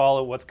ability to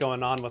follow what's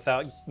going on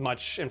without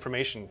much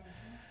information.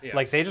 Yeah.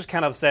 Like they just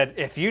kind of said,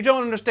 if you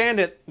don't understand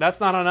it, that's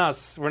not on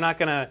us. We're not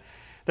gonna.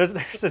 There's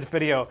a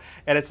video,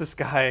 and it's this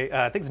guy,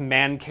 I think it's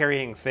Man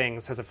Carrying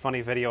Things, has a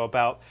funny video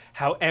about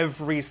how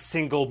every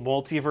single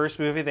multiverse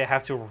movie, they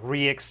have to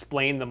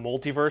re-explain the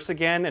multiverse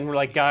again. And we're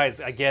like,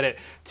 guys, I get it.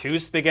 2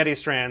 spaghetti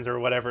strands or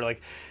whatever.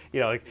 Like,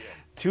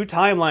 2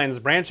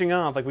 timelines branching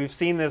off. Like, we've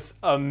seen this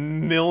a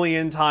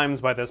million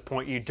times by this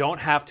point. You don't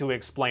have to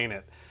explain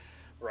it.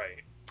 Right.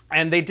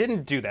 And they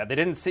didn't do that. They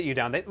didn't sit you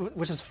down,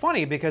 which is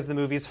funny because the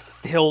movie's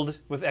filled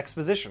with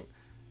exposition.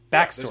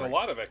 Backstory. There's a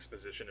lot of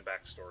exposition and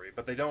backstory,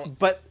 but they don't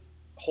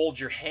hold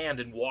your hand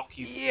and walk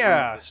you through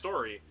the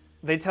story.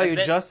 They tell you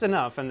just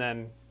enough and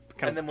then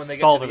when they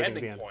get to the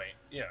ending point,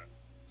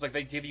 it's like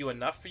they give you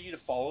enough for you to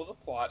follow the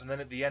plot, and then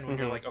at the end when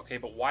you're like, okay,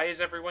 but why is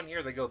everyone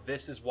here? They go,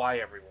 this is why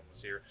everyone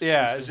was here.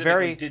 Yeah, it's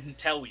very didn't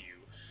tell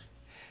you.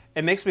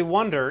 It makes me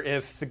wonder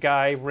if the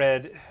guy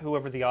read,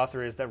 whoever the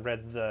author is that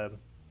read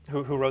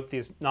who wrote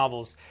these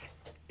novels,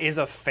 is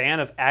a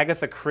fan of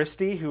Agatha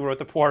Christie, who wrote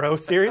the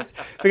Poirot series,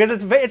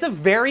 because it's a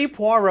very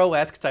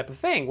Poirot-esque type of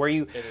thing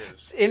where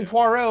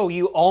Poirot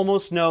you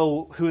almost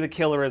know who the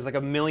killer is like a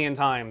million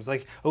times.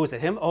 Like, oh, is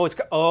it him?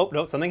 Oh,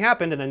 no, something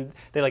happened, and then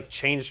they like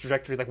change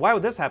trajectory. Like, why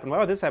would this happen? Why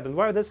would this happen?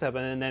 Why would this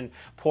happen? And then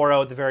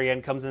Poirot at the very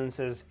end comes in and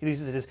says he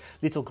uses his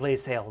little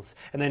glaze sails,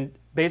 and then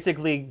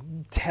basically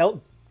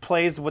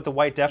plays what the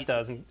White Death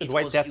does, and the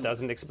White Death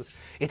does, and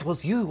it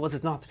was you, was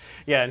it not?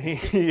 Yeah, and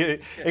he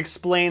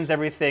explains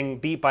everything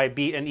beat by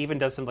beat, and even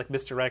does some like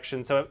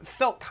misdirection. So it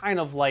felt kind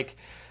of like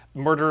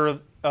Murder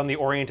on the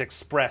Orient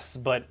Express,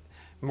 but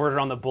Murder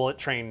on the Bullet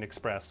Train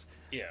Express.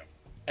 Yeah,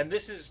 and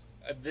this is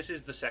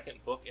the second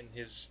book in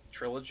his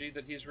trilogy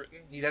that he's written.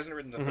 He hasn't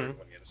written the third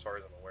one yet, as far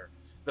as I'm aware.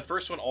 The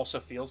first one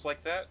also feels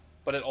like that,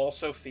 but it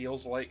also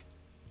feels like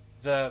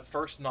the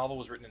first novel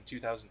was written in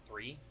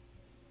 2003.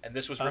 And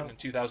this was written in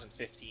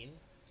 2015.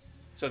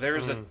 So there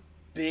is a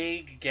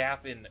big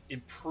gap in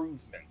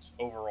improvement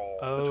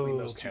overall between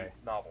those 2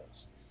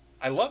 novels.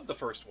 I love the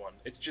first one.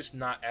 It's just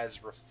not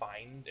as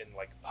refined and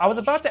like polished. I was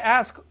about to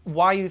ask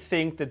why you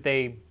think that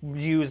they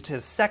used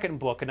his second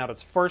book and not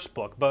his first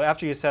book. But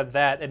after you said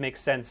that, it makes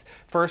sense.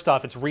 First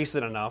off, it's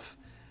recent enough.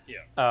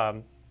 Yeah.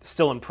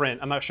 Still in print.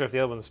 I'm not sure if the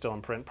other one's still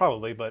in print.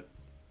 Probably, but...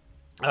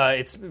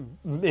 it's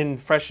been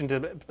fresh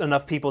into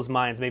enough people's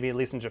minds, maybe at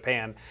least in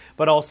Japan.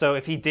 But also,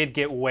 if he did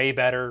get way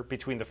better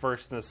between the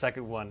first and the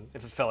second one,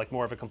 if it felt like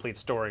more of a complete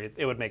story,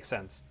 it would make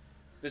sense.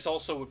 This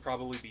also would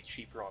probably be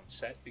cheaper on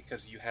set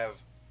because you have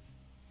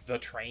the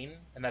train,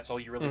 and that's all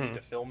you really need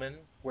to film in.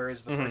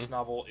 Whereas the first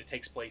novel, it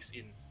takes place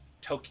in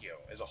Tokyo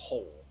as a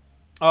whole.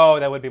 Oh,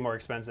 that would be more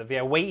expensive.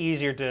 Yeah, way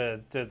easier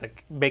to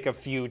make a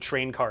few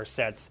train car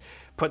sets,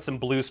 put some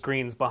blue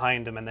screens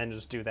behind them, and then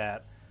just do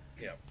that.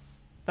 Yeah.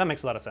 That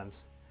makes a lot of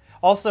sense.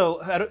 Also,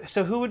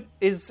 so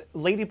is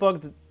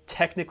Ladybug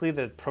technically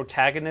the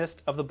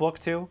protagonist of the book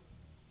too?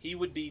 He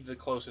would be the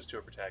closest to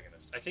a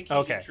protagonist. I think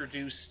he's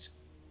introduced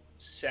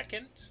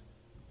second,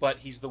 but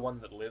he's the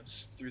one that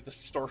lives through the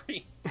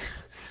story.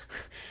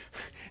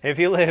 If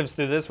he lives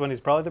through this one, he's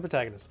probably the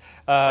protagonist.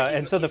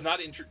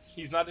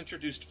 He's not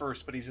introduced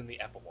first, but he's in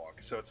the epilogue.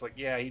 So it's like,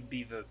 yeah, he'd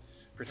be the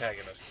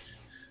protagonist.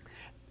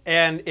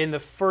 And in the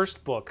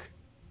first book,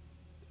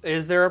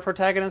 is there a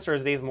protagonist, or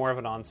is he more of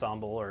an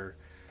ensemble, or?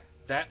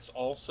 That's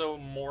also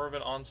more of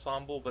an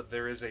ensemble, but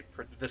there is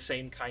the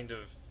same kind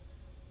of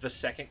the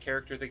second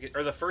character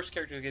the first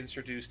character that gets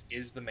introduced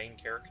is the main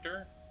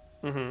character,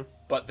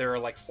 but there are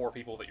like 4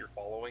 people that you're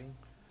following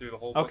through the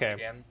whole book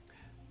again.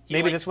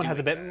 Maybe this one has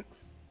a bit.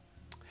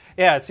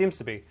 Yeah, it seems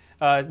to be.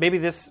 Maybe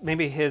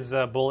his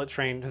Bullet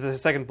Train, the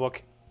second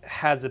book,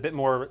 has a bit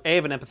more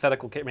of an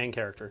empathetical main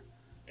character,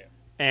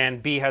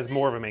 and B has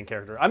more of a main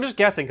character. I'm just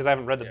guessing because I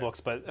haven't read the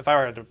books, but if I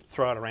were to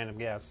throw out a random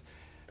guess.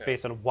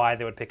 Based on why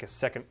they would pick a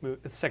second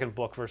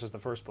book versus the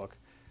first book.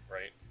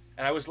 Right.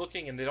 And I was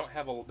looking, and they don't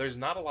have there's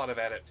not a lot of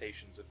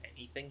adaptations of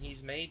anything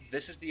he's made.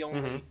 This is the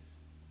only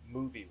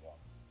movie one.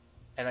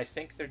 And I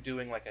think they're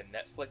doing like a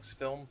Netflix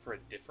film for a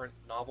different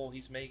novel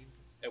he's made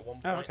at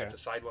one point. It's a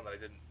side one that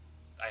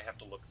I have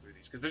to look through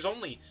these. Because there's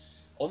only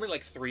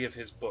like 3 of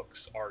his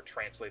books are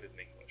translated in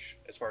English,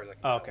 as far as I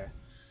can tell. Okay.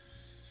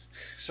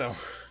 So.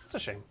 It's a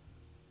shame.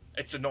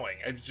 It's annoying.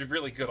 He's a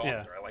really good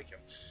author. I like him.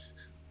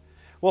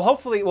 Well,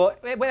 hopefully,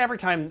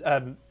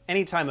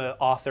 anytime an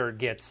author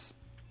gets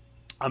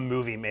a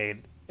movie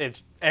made,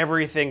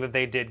 everything that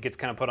they did gets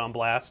kind of put on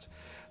blast.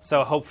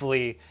 So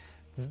hopefully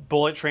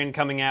Bullet Train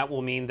coming out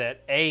will mean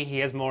that A, he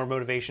has more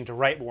motivation to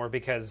write more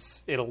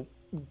because it'll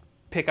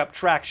pick up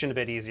traction a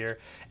bit easier,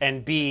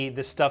 and B,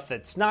 the stuff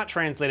that's not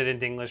translated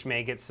into English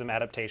may get some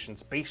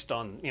adaptations based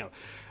on,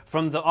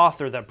 from the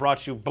author that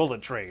brought you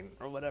Bullet Train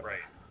or whatever. Right.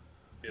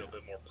 A little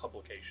bit more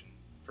publication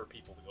for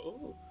people to go,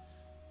 oh.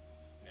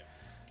 Yeah.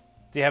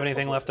 Do you have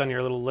anything left on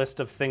your little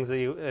list of things that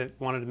you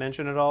wanted to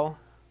mention at all?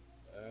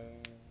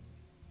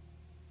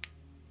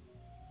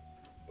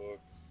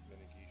 Book,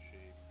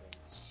 Minigishi,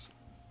 Prince.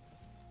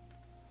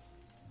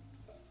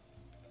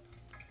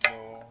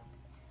 No.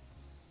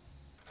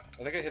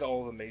 I think I hit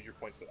all the major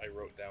points that I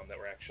wrote down that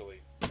were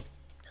actually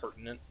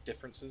pertinent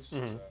differences.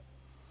 Mm-hmm. So.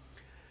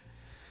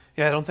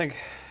 Yeah,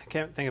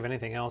 can't think of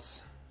anything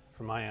else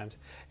from my end.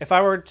 If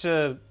I were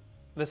to,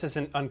 this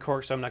isn't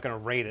Uncorked, so I'm not going to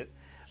rate it,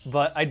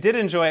 but I did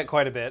enjoy it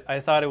quite a bit.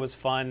 I thought it was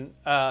fun,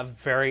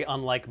 very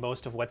unlike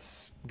most of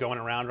what's going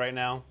around right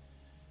now.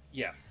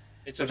 Yeah,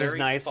 it's a very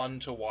nice,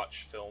 fun to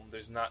watch film.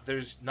 There's not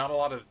a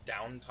lot of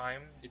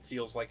downtime. It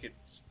feels like it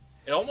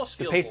almost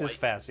feels the pace light. Is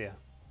fast, yeah.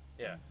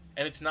 Yeah,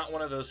 and it's not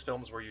one of those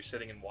films where you're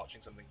sitting and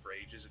watching something for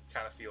ages. It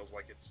kind of feels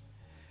like it's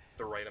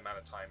the right amount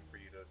of time for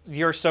you to...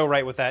 You're so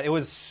right with that. It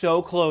was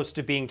so close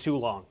to being too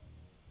long.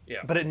 Yeah.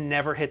 But it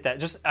never hit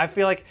that. I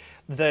feel like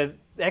the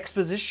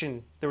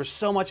exposition, there was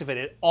so much of it,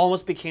 it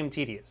almost became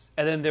tedious.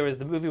 And then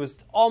the movie was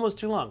almost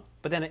too long,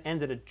 but then it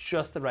ended at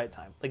just the right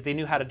time. Like, they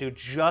knew how to do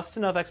just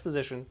enough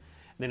exposition, and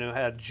they knew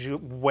how to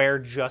where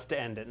just to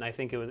end it. And I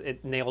think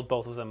it nailed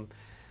both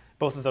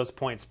of those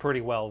points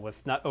pretty well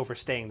with not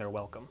overstaying their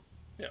welcome.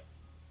 Yeah.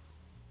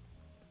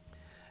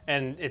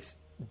 And it's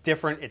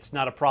different. It's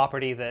not a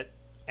property that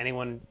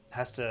anyone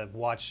has to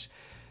watch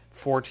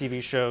 4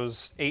 TV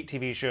shows, 8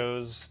 TV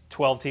shows,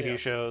 12 TV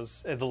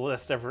shows. And the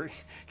list ever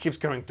keeps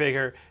growing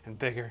bigger and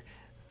bigger.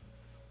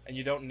 And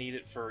you don't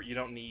need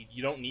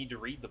to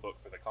read the book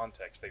for the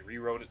context. They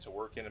rewrote it to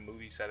work in a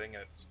movie setting,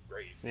 and it's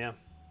great. Yeah.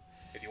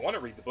 If you want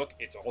to read the book,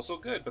 it's also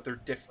good, but they're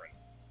different.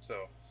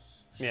 So.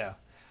 Yeah.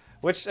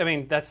 Which, I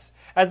mean, that's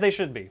as they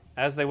should be,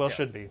 as they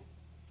should be.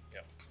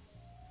 Yeah.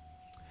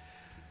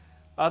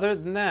 Other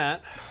than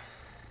that,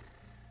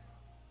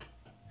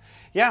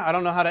 yeah, I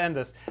don't know how to end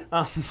this.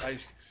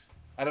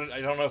 I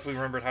don't know if we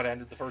remembered how to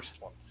end the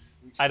first one.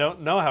 I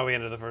don't know how we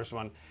ended the first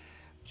one.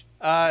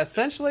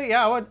 Essentially,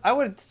 yeah, I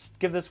would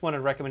give this one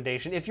a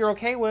recommendation. If you're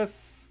okay with,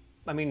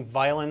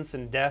 violence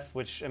and death,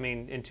 which,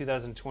 in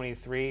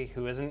 2023,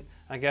 who isn't,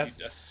 I guess?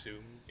 You'd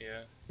assume,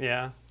 yeah.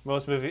 Yeah,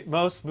 most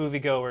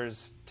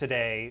moviegoers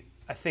today,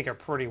 I think, are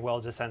pretty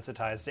well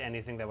desensitized to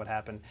anything that would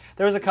happen.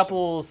 There was a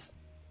couple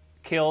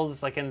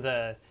kills, like in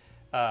the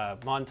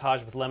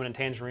montage with Lemon and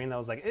Tangerine, that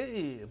was like,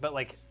 ew, but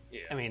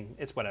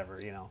it's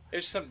whatever,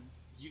 There's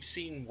you've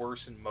seen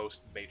worse in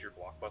most major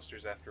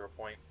blockbusters after a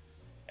point.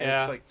 And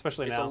yeah,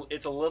 especially now.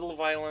 It's a little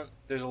violent.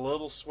 There's a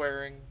little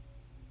swearing.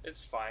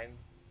 It's fine.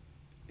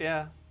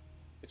 Yeah.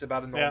 It's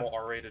about a normal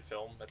R-rated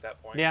film at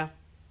that point. Yeah.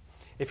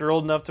 If you're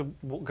old enough to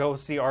go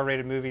see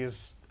R-rated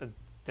movies,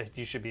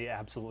 you should be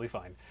absolutely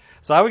fine.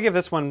 So I would give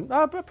this one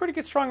a pretty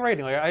good, strong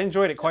rating. I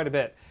enjoyed it quite a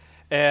bit.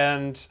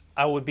 And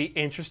I would be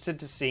interested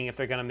to seeing if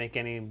they're going to make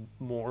any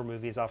more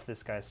movies off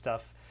this guy's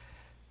stuff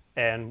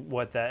and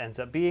what that ends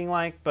up being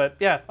like. But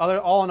yeah,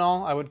 all in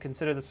all, I would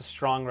consider this a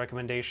strong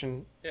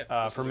recommendation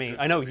for me.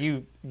 I know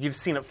you've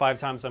seen it 5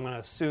 times, so I'm going to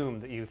assume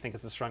that you think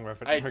it's a strong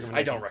recommendation.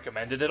 I don't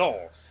recommend it at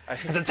all.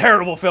 It's a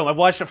terrible film. I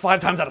watched it 5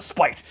 times out of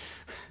spite.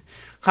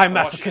 I'm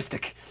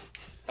masochistic.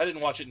 I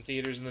didn't watch it in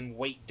theaters and then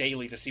wait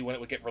daily to see when it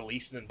would get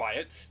released and then buy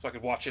it so I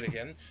could watch it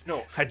again.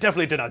 No. I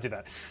definitely did not do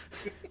that.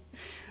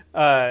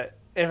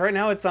 Right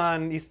now it's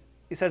on, he says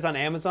it's on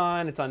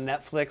Amazon, it's on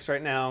Netflix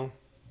right now.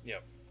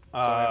 Yep.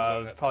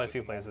 Probably a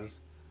few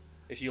places.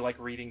 If you like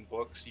reading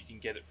books, you can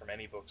get it from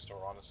any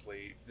bookstore,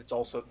 honestly. It's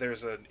also,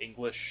 there's an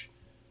English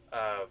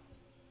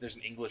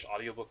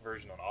audiobook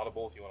version on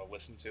Audible if you want to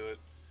listen to it.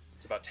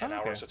 It's about 10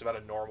 hours, so it's about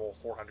a normal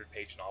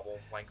 400-page novel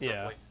length,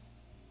 roughly.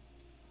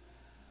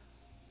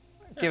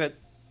 Give it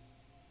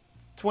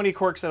 20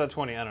 corks out of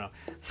 20, I don't know.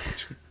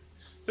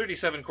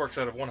 37 corks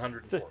out of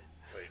 104. Wait,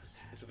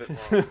 it's a bit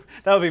long.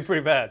 That would be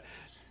pretty bad.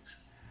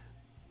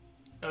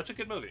 No, it's a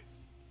good movie.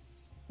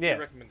 Yeah.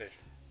 Good recommendation.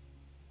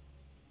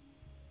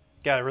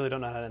 God, I really don't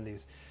know how to end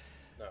these.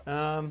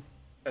 No.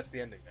 That's the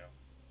ending now.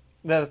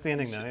 That's the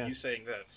ending now, yeah. You saying that.